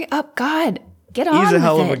like, hurry up, God, get on He's a with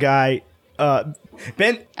hell of it. a guy.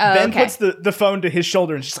 Ben okay. puts the phone to his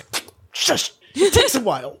shoulder and she's like, shush, it takes a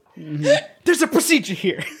while. There's a procedure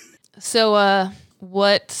here. So,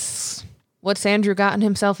 what's Andrew gotten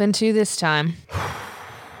himself into this time?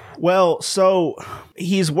 Well, so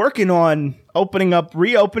he's working on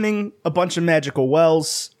reopening a bunch of magical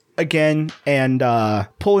wells again and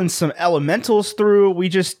pulling some elementals through. We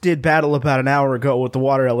just did battle about an hour ago with the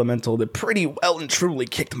water elemental that pretty well and truly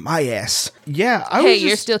kicked my ass. Yeah,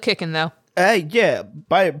 You're still kicking though. Yeah,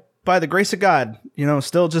 by the grace of God,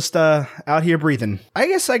 still just out here breathing. I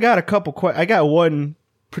guess I got a couple I got one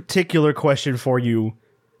particular question for you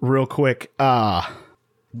real quick.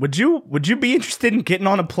 Would you be interested in getting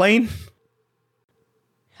on a plane?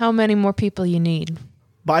 How many more people you need?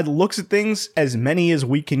 By the looks of things, as many as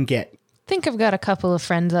we can get. Think I've got a couple of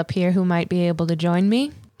friends up here who might be able to join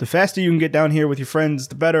me. The faster you can get down here with your friends,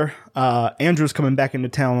 the better. Andrew's coming back into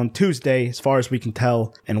town on Tuesday, as far as we can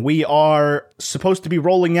tell. And we are supposed to be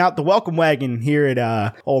rolling out the welcome wagon here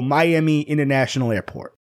at old Miami International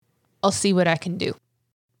Airport. I'll see what I can do.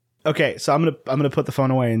 Okay, so I'm gonna put the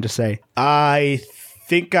phone away and just say, I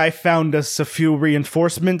think I found us a few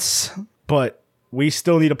reinforcements, but we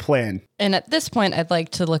still need a plan. And at this point, I'd like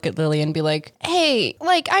to look at Lily and be like, hey,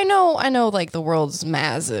 like, I know, like, the world's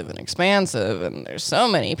massive and expansive and there's so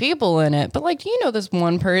many people in it, but, like, do you know this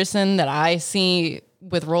one person that I see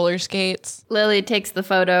with roller skates? Lily takes the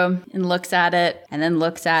photo and looks at it and then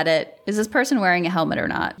looks at it. Is this person wearing a helmet or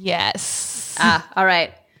not? Yes. All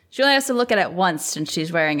right. She only has to look at it once since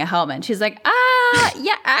she's wearing a helmet. She's like,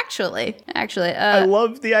 yeah, actually. I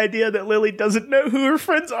love the idea that Lily doesn't know who her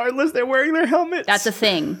friends are unless they're wearing their helmets. That's a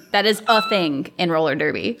thing. That is a thing in roller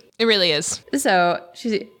derby. It really is. So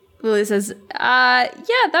Lily says,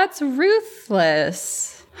 yeah, that's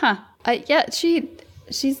ruthless. Huh. Yeah, she's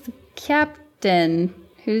the captain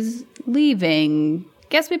who's leaving.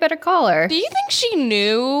 Guess we better call her. Do you think she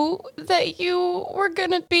knew that you were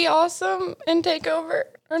gonna be awesome and take over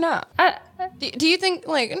or not? Do you think,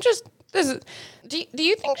 like, do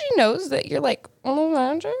you think she knows that you're, like, a little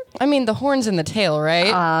manager? I mean, the horns and the tail,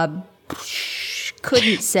 right?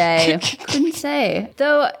 Couldn't say.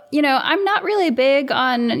 Though, I'm not really big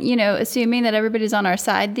on, assuming that everybody's on our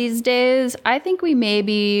side these days. I think we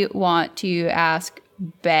maybe want to ask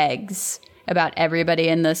Beggs about everybody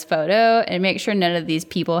in this photo and make sure none of these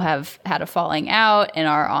people have had a falling out and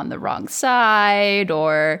are on the wrong side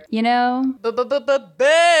or,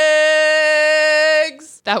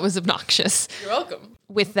 Bags. That was obnoxious. You're welcome.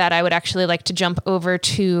 With that, I would actually like to jump over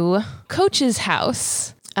to Coach's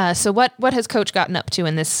house. So what has Coach gotten up to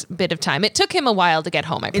in this bit of time? It took him a while to get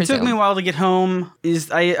home, I presume. It took me a while to get home.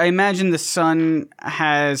 I imagine the sun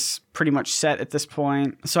has pretty much set at this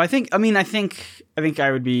point. So I think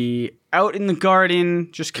I would be out in the garden,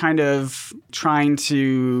 just kind of trying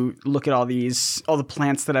to look at all the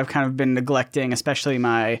plants that I've kind of been neglecting, especially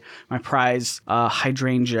my prize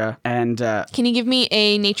hydrangea. And Can you give me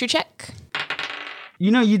a nature check?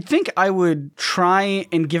 You'd think I would try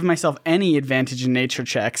and give myself any advantage in nature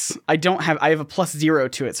checks. I have a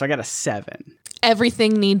 +0 to it, so I got a 7.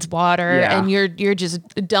 Everything needs water, Yeah. and you're just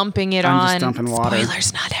dumping it I'm on. just dumping water.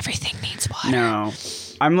 Spoilers, not everything needs water. No.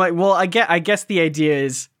 I'm like, well, I guess the idea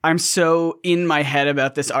is I'm so in my head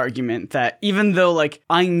about this argument that even though, like,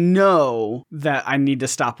 I know that I need to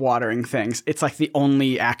stop watering things, it's like the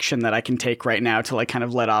only action that I can take right now to, like, kind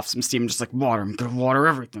of let off some steam. Just like, I'm gonna water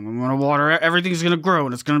everything. I'm gonna water everything's gonna grow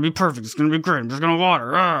and it's gonna be perfect. It's gonna be great. I'm just gonna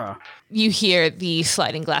water. You hear the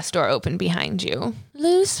sliding glass door open behind you.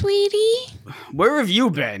 Lou, sweetie? Where have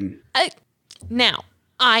you been? Now,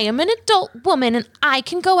 I am an adult woman and I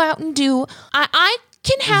can go out and do... I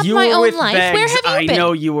can have You my were own with life. Beggs. Where have you been? I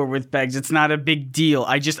know you were with Beggs. It's not a big deal.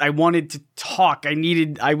 I wanted to talk.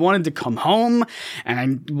 I wanted to come home and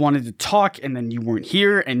I wanted to talk and then you weren't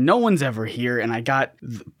here and no one's ever here and I got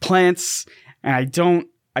plants and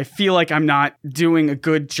I feel like I'm not doing a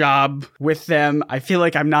good job with them. I feel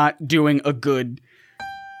like I'm not doing a good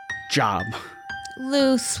job.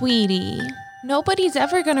 Lou, sweetie, nobody's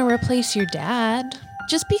ever going to replace your dad.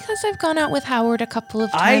 Just because I've gone out with Howard a couple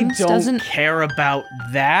of times I don't doesn't... care about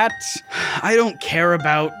that. I don't care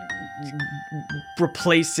about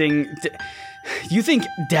replacing... You think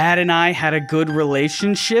Dad and I had a good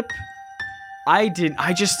relationship? I did.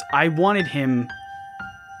 I wanted him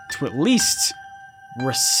to at least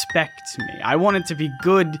respect me. I wanted to be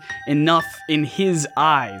good enough in his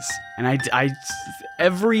eyes. And I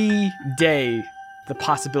every day, the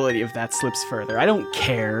possibility of that slips further. I don't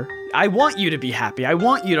care. I want you to be happy. I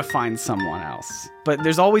want you to find someone else. But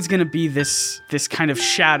there's always going to be this kind of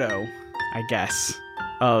shadow, I guess,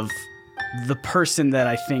 of the person that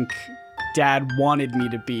I think Dad wanted me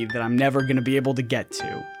to be that I'm never going to be able to get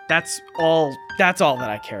to. That's all that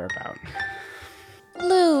I care about.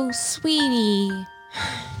 Lou, sweetie.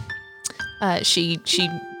 Are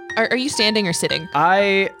you standing or sitting?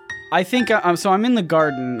 I think so I'm in the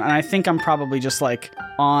garden and I think I'm probably just like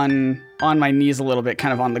on my knees a little bit,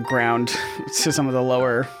 kind of on the ground to some of the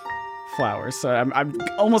lower flowers. So I'm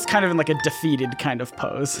almost kind of in like a defeated kind of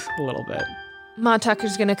pose a little bit. Ma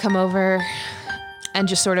Tucker's gonna come over and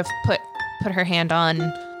just sort of put her hand on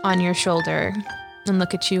your shoulder and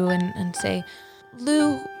look at you and say,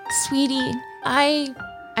 Lou, sweetie, I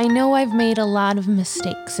know I've made a lot of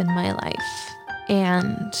mistakes in my life.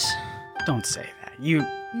 And Don't say that.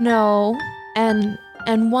 No, and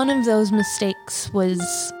one of those mistakes was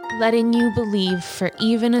letting you believe for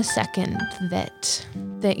even a second that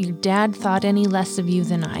your dad thought any less of you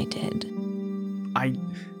than I did.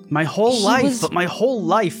 My whole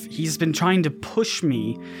life he's been trying to push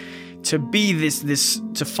me to be this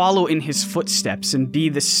to follow in his footsteps and be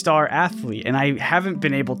this star athlete, and I haven't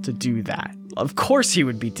been able to do that. Of course he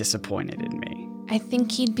would be disappointed in me. I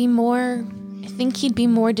think he'd be more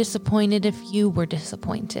disappointed if you were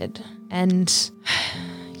disappointed. And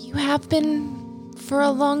you have been for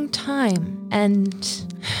a long time. And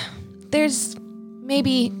there's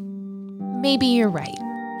maybe you're right.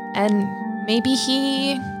 And maybe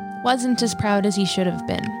he wasn't as proud as he should have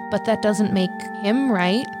been. But that doesn't make him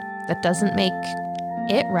right. That doesn't make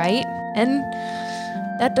it right. And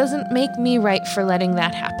that doesn't make me right for letting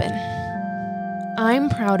that happen. I'm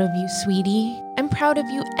proud of you, sweetie. I'm proud of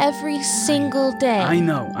you every single day. I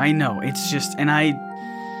know. It's just, and I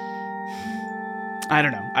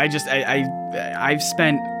don't know. I've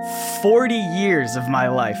spent 40 years of my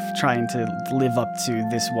life trying to live up to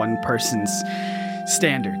this one person's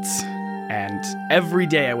standards. And every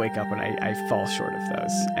day I wake up and I fall short of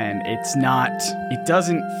those. And it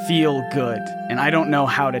doesn't feel good. And I don't know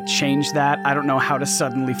how to change that. I don't know how to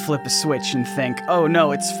suddenly flip a switch and think, oh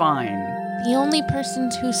no, it's fine. The only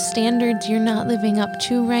persons whose standards you're not living up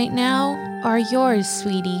to right now are yours,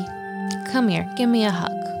 sweetie. Come here, give me a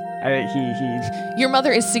hug. Your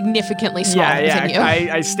mother is significantly smaller than you.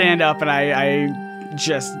 I stand up and I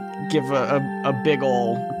just give a big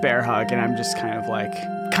ol' bear hug, and I'm just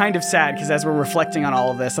kind of sad, because as we're reflecting on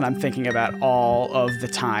all of this and I'm thinking about all of the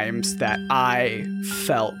times that I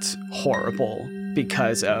felt horrible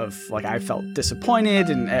because of, like, I felt disappointed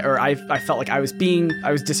or I felt like I was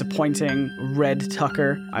disappointing Red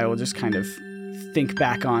Tucker. I will just kind of think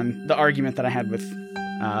back on the argument that I had with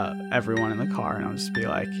everyone in the car, and I'll just be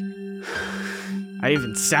like, I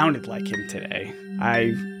even sounded like him today.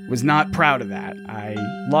 I was not proud of that. I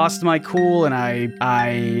lost my cool, and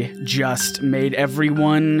I just made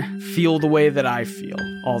everyone feel the way that I feel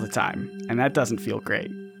all the time, and that doesn't feel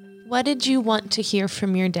great. What did you want to hear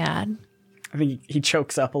from your dad? I think he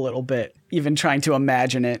chokes up a little bit, even trying to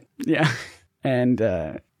imagine it. Yeah. And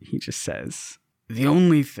he just says, the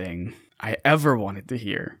only thing I ever wanted to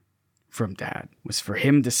hear from Dad was for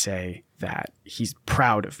him to say that he's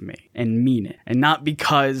proud of me and mean it. And not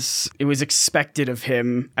because it was expected of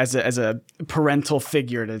him as a parental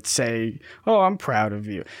figure to say, oh, I'm proud of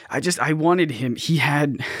you. I wanted him.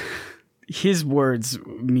 His words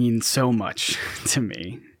mean so much to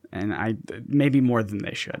me. And maybe more than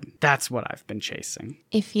they should. That's what I've been chasing.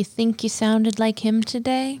 If you think you sounded like him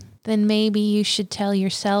today, then maybe you should tell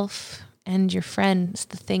yourself and your friends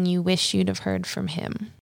the thing you wish you'd have heard from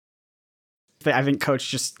him. I think Coach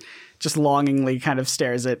just longingly kind of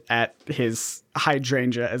stares at his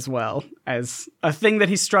hydrangea as well as a thing that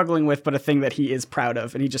he's struggling with, but a thing that he is proud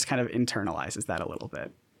of, and he just kind of internalizes that a little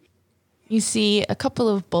bit. You see a couple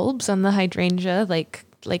of bulbs on the hydrangea, like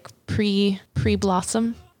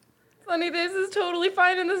pre-blossom. Sunny Days is totally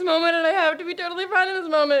fine in this moment, and I have to be totally fine in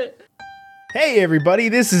this moment. Hey everybody,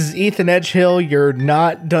 this is Ethan Edgehill, your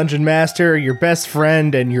not dungeon master, your best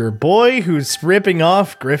friend, and your boy who's ripping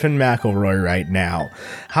off Griffin McElroy right now.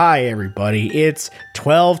 Hi everybody, it's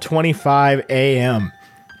 12:25 a.m.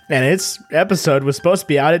 and its episode was supposed to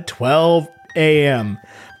be out at 12 a.m.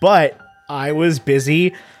 but I was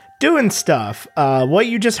busy doing stuff. What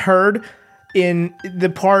you just heard in the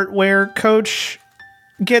part where Coach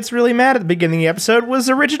gets really mad at the beginning of the episode was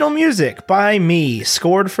original music by me,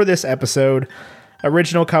 scored for this episode,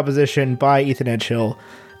 original composition by Ethan Edgehill,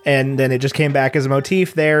 and then it just came back as a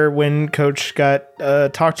motif there when Coach got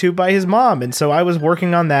talked to by his mom, and so I was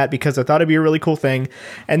working on that because I thought it'd be a really cool thing,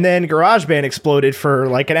 and then GarageBand exploded for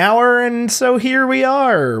like an hour, and so here we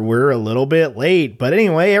are. We're a little bit late, but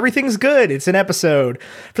anyway, everything's good. It's an episode.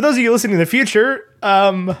 For those of you listening in the future,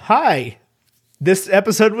 hi. This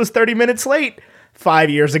episode was 30 minutes late 5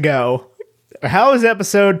 years ago. How is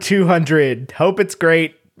episode 200? Hope it's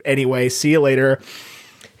great. Anyway, see you later.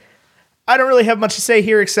 I don't really have much to say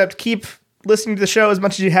here except keep listening to the show as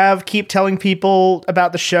much as you have. Keep telling people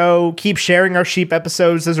about the show. Keep sharing our sheep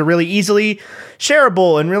episodes. Those are really easily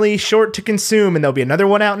shareable and really short to consume. And there'll be another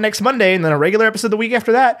one out next Monday and then a regular episode the week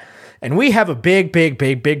after that. And we have a big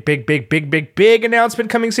announcement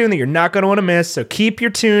coming soon that you're not going to want to miss. So keep your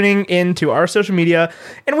tuning into our social media.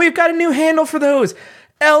 And we've got a new handle for those.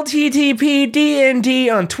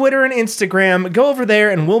 LTTPDND on Twitter and Instagram. Go over there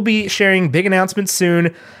and we'll be sharing big announcements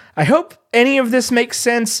soon. I hope any of this makes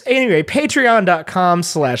sense. Anyway,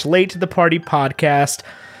 patreon.com/late to the party podcast.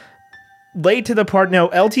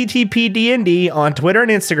 LTTPDND on Twitter and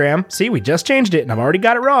Instagram. See, we just changed it, and I've already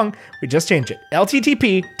got it wrong. We just changed it.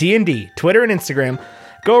 LTTPDND, Twitter and Instagram.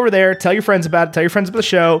 Go over there, tell your friends about it, tell your friends about the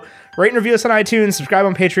show, rate and review us on iTunes, subscribe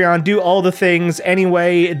on Patreon, do all the things.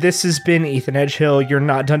 Anyway, this has been Ethan Edgehill, your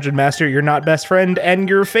not dungeon master, your not best friend, and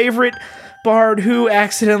your favorite bard who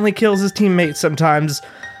accidentally kills his teammates sometimes,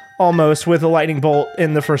 almost with a lightning bolt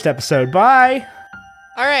in the first episode. Bye!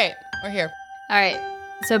 All right, we're here. All right.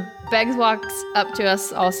 So Beggs walks up to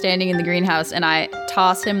us all standing in the greenhouse, and I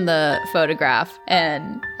toss him the photograph,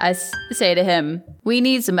 and I say to him, we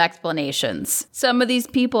need some explanations. Some of these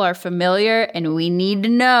people are familiar, and we need to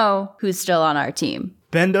know who's still on our team.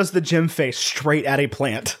 Ben does the Jim face straight at a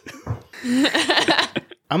plant.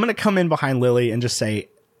 I'm going to come in behind Lily and just say,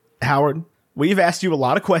 Howard, we've asked you a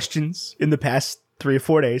lot of questions in the past 3 or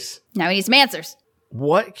 4 days. Now we need some answers.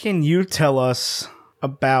 What can you tell us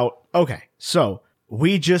about... Okay, so...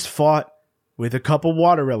 we just fought with a couple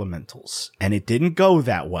water elementals, and it didn't go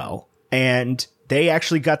that well. And they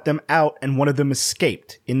actually got them out, and one of them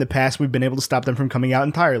escaped. In the past, we've been able to stop them from coming out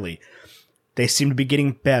entirely. They seem to be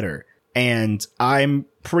getting better. And I'm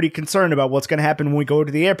pretty concerned about what's going to happen when we go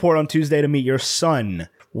to the airport on Tuesday to meet your son.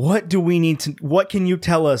 What can you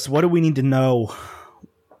tell us? What do we need to know?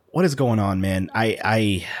 What is going on, man?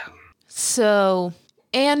 So,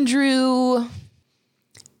 Andrew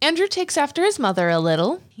takes after his mother a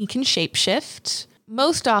little. He can shapeshift.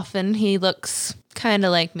 Most often, he looks kind of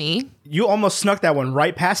like me. You almost snuck that one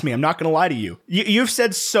right past me. I'm not going to lie to you. You've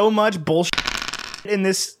said so much bullshit in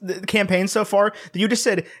this campaign so far that you just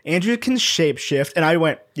said Andrew can shapeshift, and I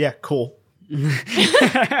went, yeah, cool.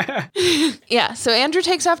 Yeah, so Andrew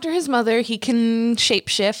takes after his mother. He can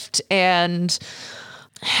shapeshift and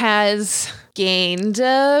has gained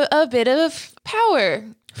a bit of power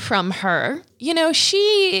from her. You know,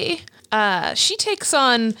 she takes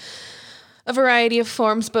on a variety of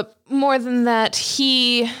forms, but more than that,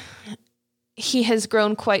 he has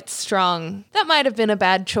grown quite strong. That might have been a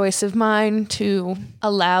bad choice of mine to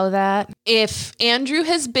allow that. If Andrew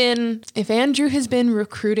has been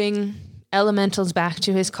recruiting elementals back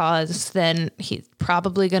to his cause, then he's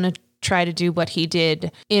probably going to try to do what he did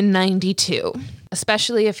in 92,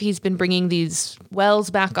 especially if he's been bringing these wells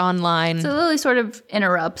back online. So Lily sort of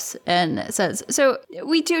interrupts and says, so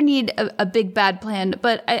we do need a big bad plan,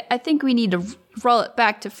 but I think we need to roll it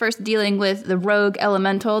back to first dealing with the rogue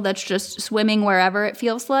elemental that's just swimming wherever it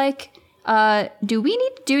feels like. Do we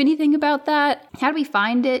need to do anything about that? How do we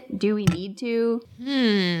find it? Do we need to?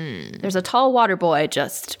 There's a tall water boy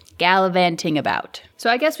just gallivanting about. So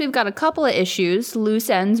I guess we've got a couple of issues,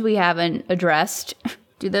 loose ends we haven't addressed.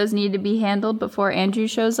 Do those need to be handled before Andrew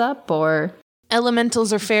shows up, or?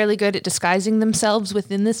 Elementals are fairly good at disguising themselves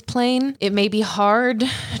within this plane. It may be hard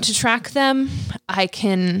to track them. I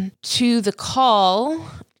can, to the call,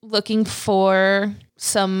 looking for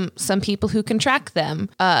some people who can track them.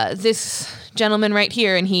 This gentleman right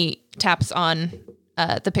here, and he taps on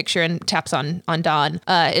the picture and taps on Don,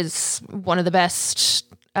 is one of the best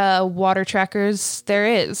water trackers there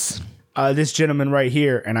is. This gentleman right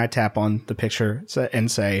here, and I tap on the picture and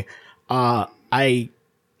say,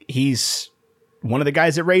 he's one of the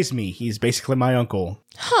guys that raised me. He's basically my uncle.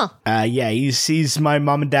 Huh. Yeah, he's my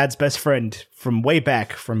mom and dad's best friend from way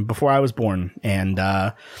back, from before I was born. And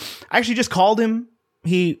I actually just called him.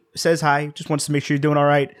 He says hi, just wants to make sure you're doing all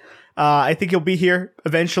right. I think he'll be here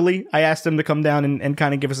eventually. I asked him to come down and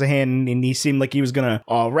kind of give us a hand, and he seemed like he was going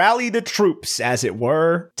to rally the troops, as it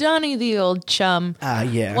were. Donnie, the old chum.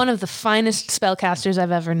 Yeah. One of the finest spellcasters I've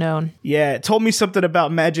ever known. Yeah, it told me something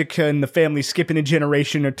about magic and the family skipping a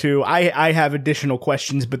generation or two. I have additional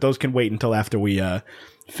questions, but those can wait until after we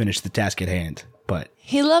finish the task at hand. But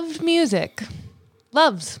he loved music.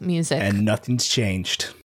 Loves music. And nothing's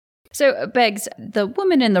changed. So, Beggs, the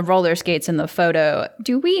woman in the roller skates in the photo,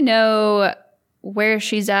 do we know where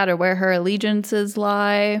she's at or where her allegiances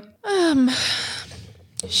lie? I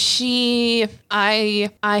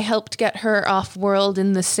helped get her off world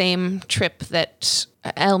in the same trip that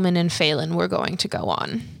Elman and Phelan were going to go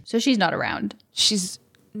on. So she's not around. She's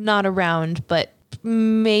not around, but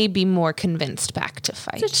maybe more convinced back to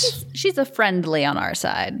fight. So she's a friendly on our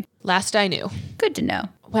side. Last I knew. Good to know.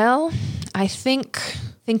 Well, I think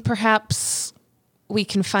perhaps we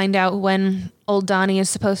can find out when old Donnie is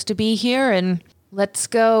supposed to be here, and let's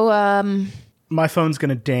go. My phone's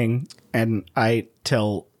gonna ding, and I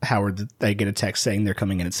tell Howard that they get a text saying they're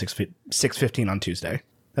coming in at 6:15 on Tuesday.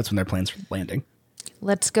 That's when their plan's for landing.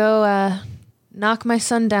 Let's go knock my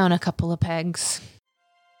son down a couple of pegs.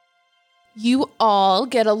 You all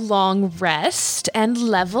get a long rest and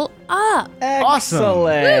level up.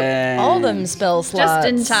 Excellent. All them spell slots. Just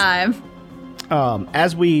in time.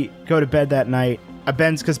 As we go to bed that night,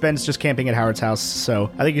 Ben's just camping at Howard's house, so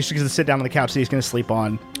I think he's just going to sit down on the couch that he's going to sleep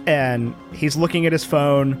on, and he's looking at his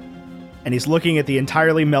phone, and he's looking at the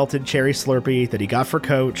entirely melted cherry Slurpee that he got for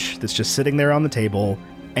Coach that's just sitting there on the table,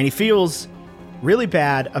 and he feels really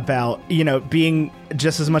bad about, being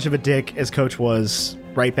just as much of a dick as Coach was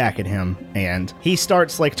right back at him, and he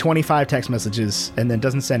starts like 25 text messages and then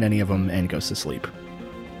doesn't send any of them and goes to sleep.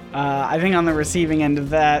 I think on the receiving end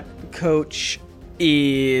of that, Coach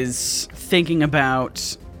is thinking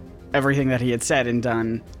about everything that he had said and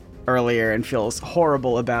done earlier and feels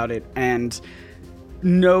horrible about it and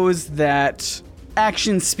knows that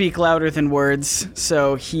actions speak louder than words,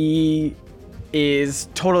 so he is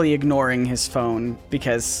totally ignoring his phone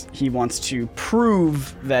because he wants to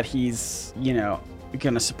prove that he's,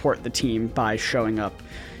 going to support the team by showing up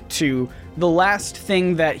to the last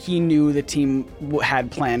thing that he knew the team had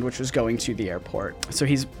planned, which was going to the airport. So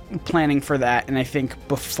he's planning for that, and I think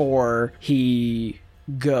before he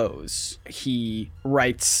goes, he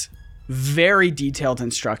writes very detailed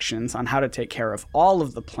instructions on how to take care of all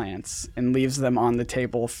of the plants and leaves them on the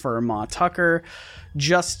table for Ma Tucker,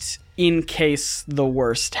 just in case the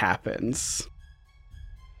worst happens.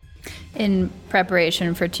 In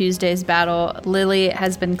preparation for Tuesday's battle, Lily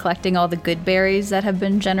has been collecting all the good berries that have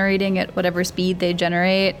been generating at whatever speed they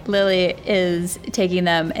generate. Lily is taking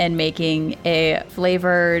them and making a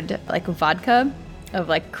flavored vodka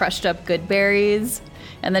of crushed up good berries.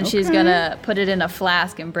 And then she's gonna put it in a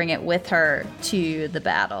flask and bring it with her to the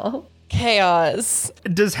battle. Chaos.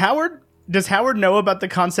 Does Howard know about the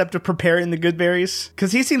concept of preparing the good berries?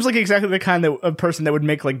 Because he seems like exactly the kind of person that would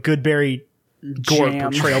make like good berry gorp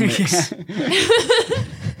or trail mix.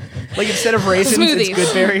 Like instead of raisins, Smoothies. it's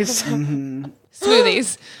good berries.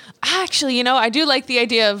 Smoothies. Actually, I do like the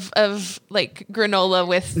idea of like granola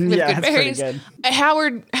with good that's pretty berries. good.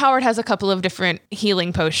 Howard has a couple of different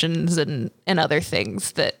healing potions and other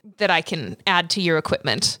things that I can add to your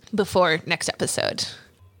equipment before next episode.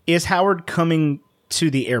 Is Howard coming to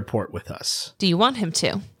the airport with us? Do you want him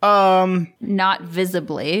to? Not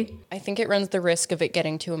visibly. I think it runs the risk of it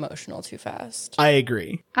getting too emotional too fast. I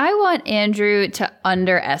agree. I want Andrew to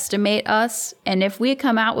underestimate us, and if we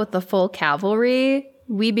come out with the full cavalry,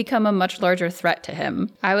 we become a much larger threat to him.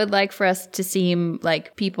 I would like for us to seem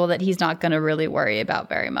like people that he's not going to really worry about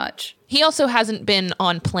very much. He also hasn't been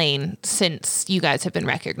on plane since you guys have been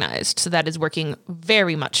recognized, so that is working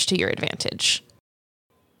very much to your advantage.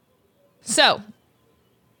 So,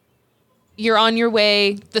 you're on your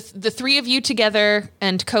way, the three of you together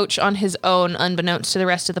and Coach on his own, unbeknownst to the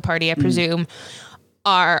rest of the party, I presume,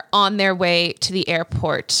 are on their way to the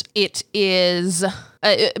airport. It is...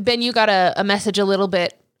 Ben, you got a message a little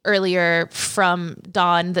bit earlier from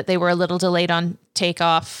Dawn that they were a little delayed on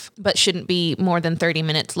takeoff, but shouldn't be more than 30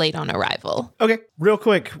 minutes late on arrival. Okay, real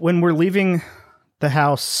quick. When we're leaving the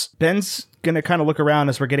house, Ben's going to kind of look around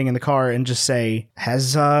as we're getting in the car and just say,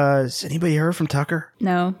 has anybody heard from Tucker?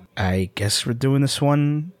 No. I guess we're doing this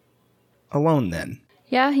one alone then.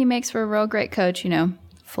 Yeah, he makes for a real great coach,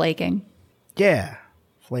 flaking. Yeah,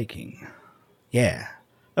 flaking. Yeah.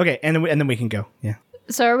 Okay, and then we can go. Yeah.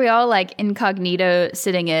 So are we all like incognito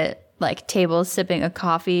sitting at like tables sipping a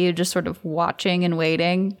coffee, just sort of watching and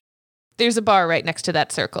waiting? There's a bar right next to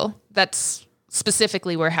that circle. That's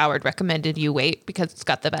specifically where Howard recommended you wait because it's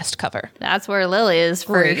got the best cover. That's where Lily is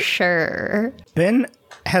for Right. sure. Ben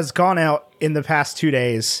has gone out in the past 2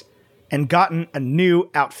 days and gotten a new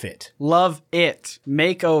outfit. Love it.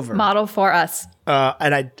 Makeover. Model for us.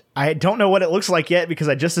 And I don't know what it looks like yet because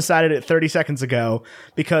I just decided it 30 seconds ago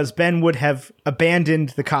because Ben would have abandoned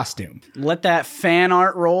the costume. Let that fan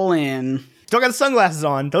art roll in. Still got the sunglasses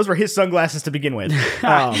on. Those were his sunglasses to begin with.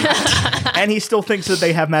 And he still thinks that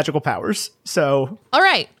they have magical powers. So All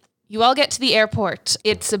right. You all get to the airport.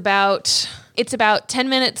 It's about 10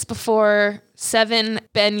 minutes before 7.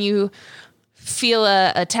 Ben, you feel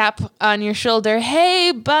a tap on your shoulder.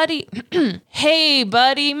 Hey, buddy. Hey,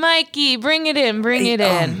 buddy. Mikey, bring it in. Bring it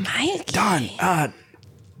in. Don,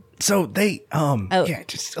 so they, yeah,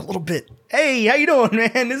 just a little bit. Hey, how you doing,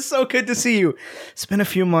 man? It's so good to see you. It's been a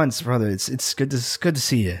few months, brother. It's good to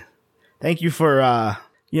see you. Thank you for,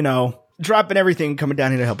 dropping everything, coming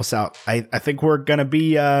down here to help us out. I think we're gonna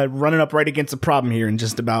be running up right against a problem here in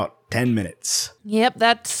just about 10 minutes. Yep,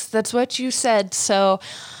 that's what you said. So,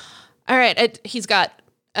 all right, he's got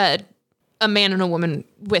a man and a woman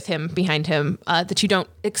with him, behind him, that you don't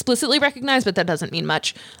explicitly recognize, but that doesn't mean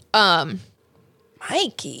much.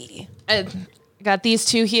 Mikey. I got these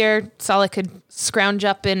two here. Sala could scrounge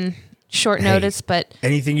up in short notice, but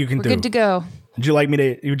Anything you can we're do. good to go. Would you like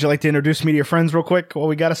to introduce me to your friends real quick while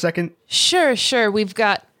we got a second? Sure. We've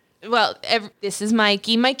got, this is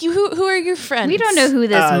Mikey. Mikey, who are your friends? We don't know who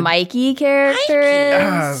this Mikey character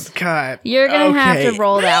is. God. You're going to have Okay. to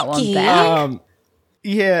roll that one back.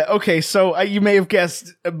 Yeah, okay, so you may have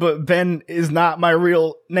guessed, but Ben is not my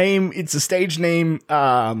real name. It's a stage name.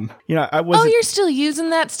 I Oh, wasn't... you're still using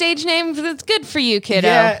that stage name? That's good for you, kiddo.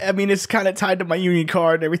 Yeah, I mean, it's kind of tied to my union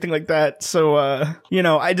card and everything like that. So, I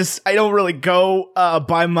don't really go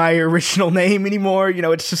by my original name anymore.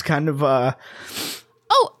 It's just kind of...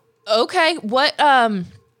 Oh, okay. What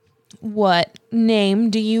name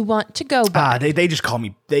do you want to go by? They just call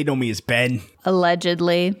me... They know me as Ben.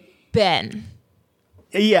 Allegedly. Ben.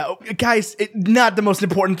 Yeah, guys, not the most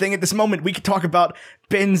important thing at this moment. We could talk about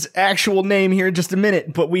Ben's actual name here in just a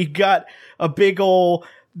minute, but we've got a big ol'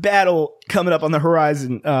 battle coming up on the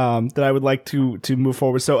horizon that I would like to move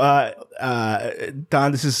forward. So,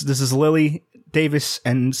 Don, this is Lily, Davis,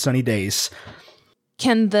 and Sunny Days.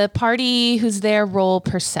 Can the party who's there roll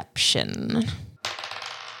perception?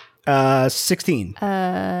 16.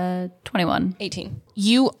 21. 18.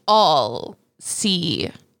 You all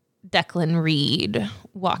see Declan Reed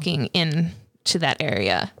walking into that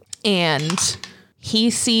area, and he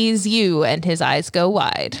sees you and his eyes go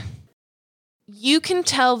wide. You can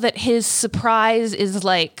tell that his surprise is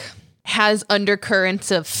has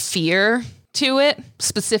undercurrents of fear to it,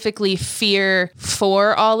 specifically fear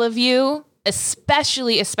for all of you,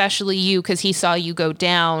 especially you, because he saw you go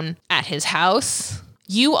down at his house.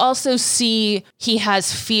 You also see he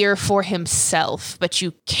has fear for himself, but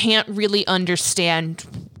you can't really understand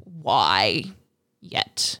why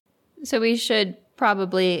yet. So we should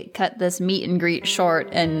probably cut this meet and greet short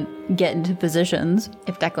and get into positions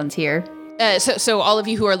if Declan's here. So all of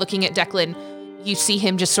you who are looking at Declan, you see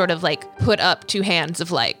him just sort of like put up two hands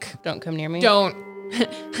of like, Don't come near me. don't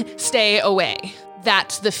stay away.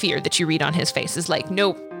 That's the fear that you read on his face is like,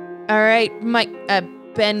 nope. All right, Mike,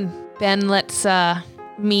 Ben, let's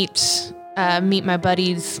meet my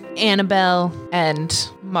buddies Annabelle and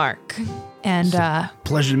Mark. And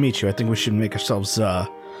Pleasure to meet you. I think we should make ourselves a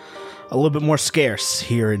little bit more scarce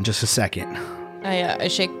here in just a second. I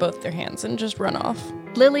shake both their hands and just run off.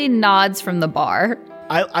 Lily nods from the bar.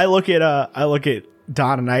 I look at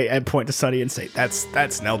Don and I point to Sunny and say,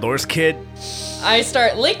 "That's Neldor's kid." I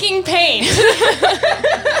start licking paint.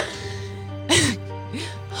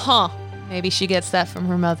 huh, maybe she gets that from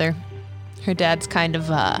her mother. Her dad's kind of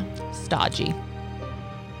stodgy.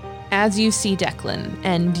 As you see Declan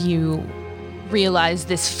and you realize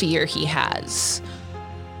this fear he has,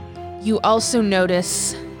 you also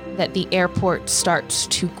notice that the airport starts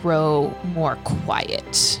to grow more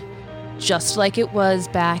quiet. Just like it was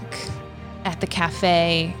back at the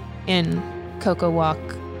cafe in Coco Walk,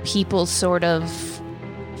 people sort of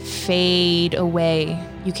fade away.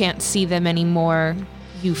 You can't see them anymore.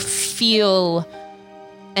 You feel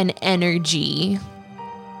an energy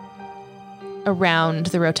around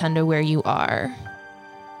the rotunda where you are.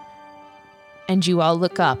 And you all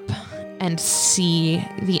look up and see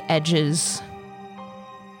the edges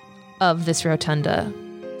of this rotunda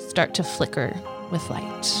start to flicker with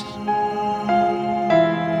light.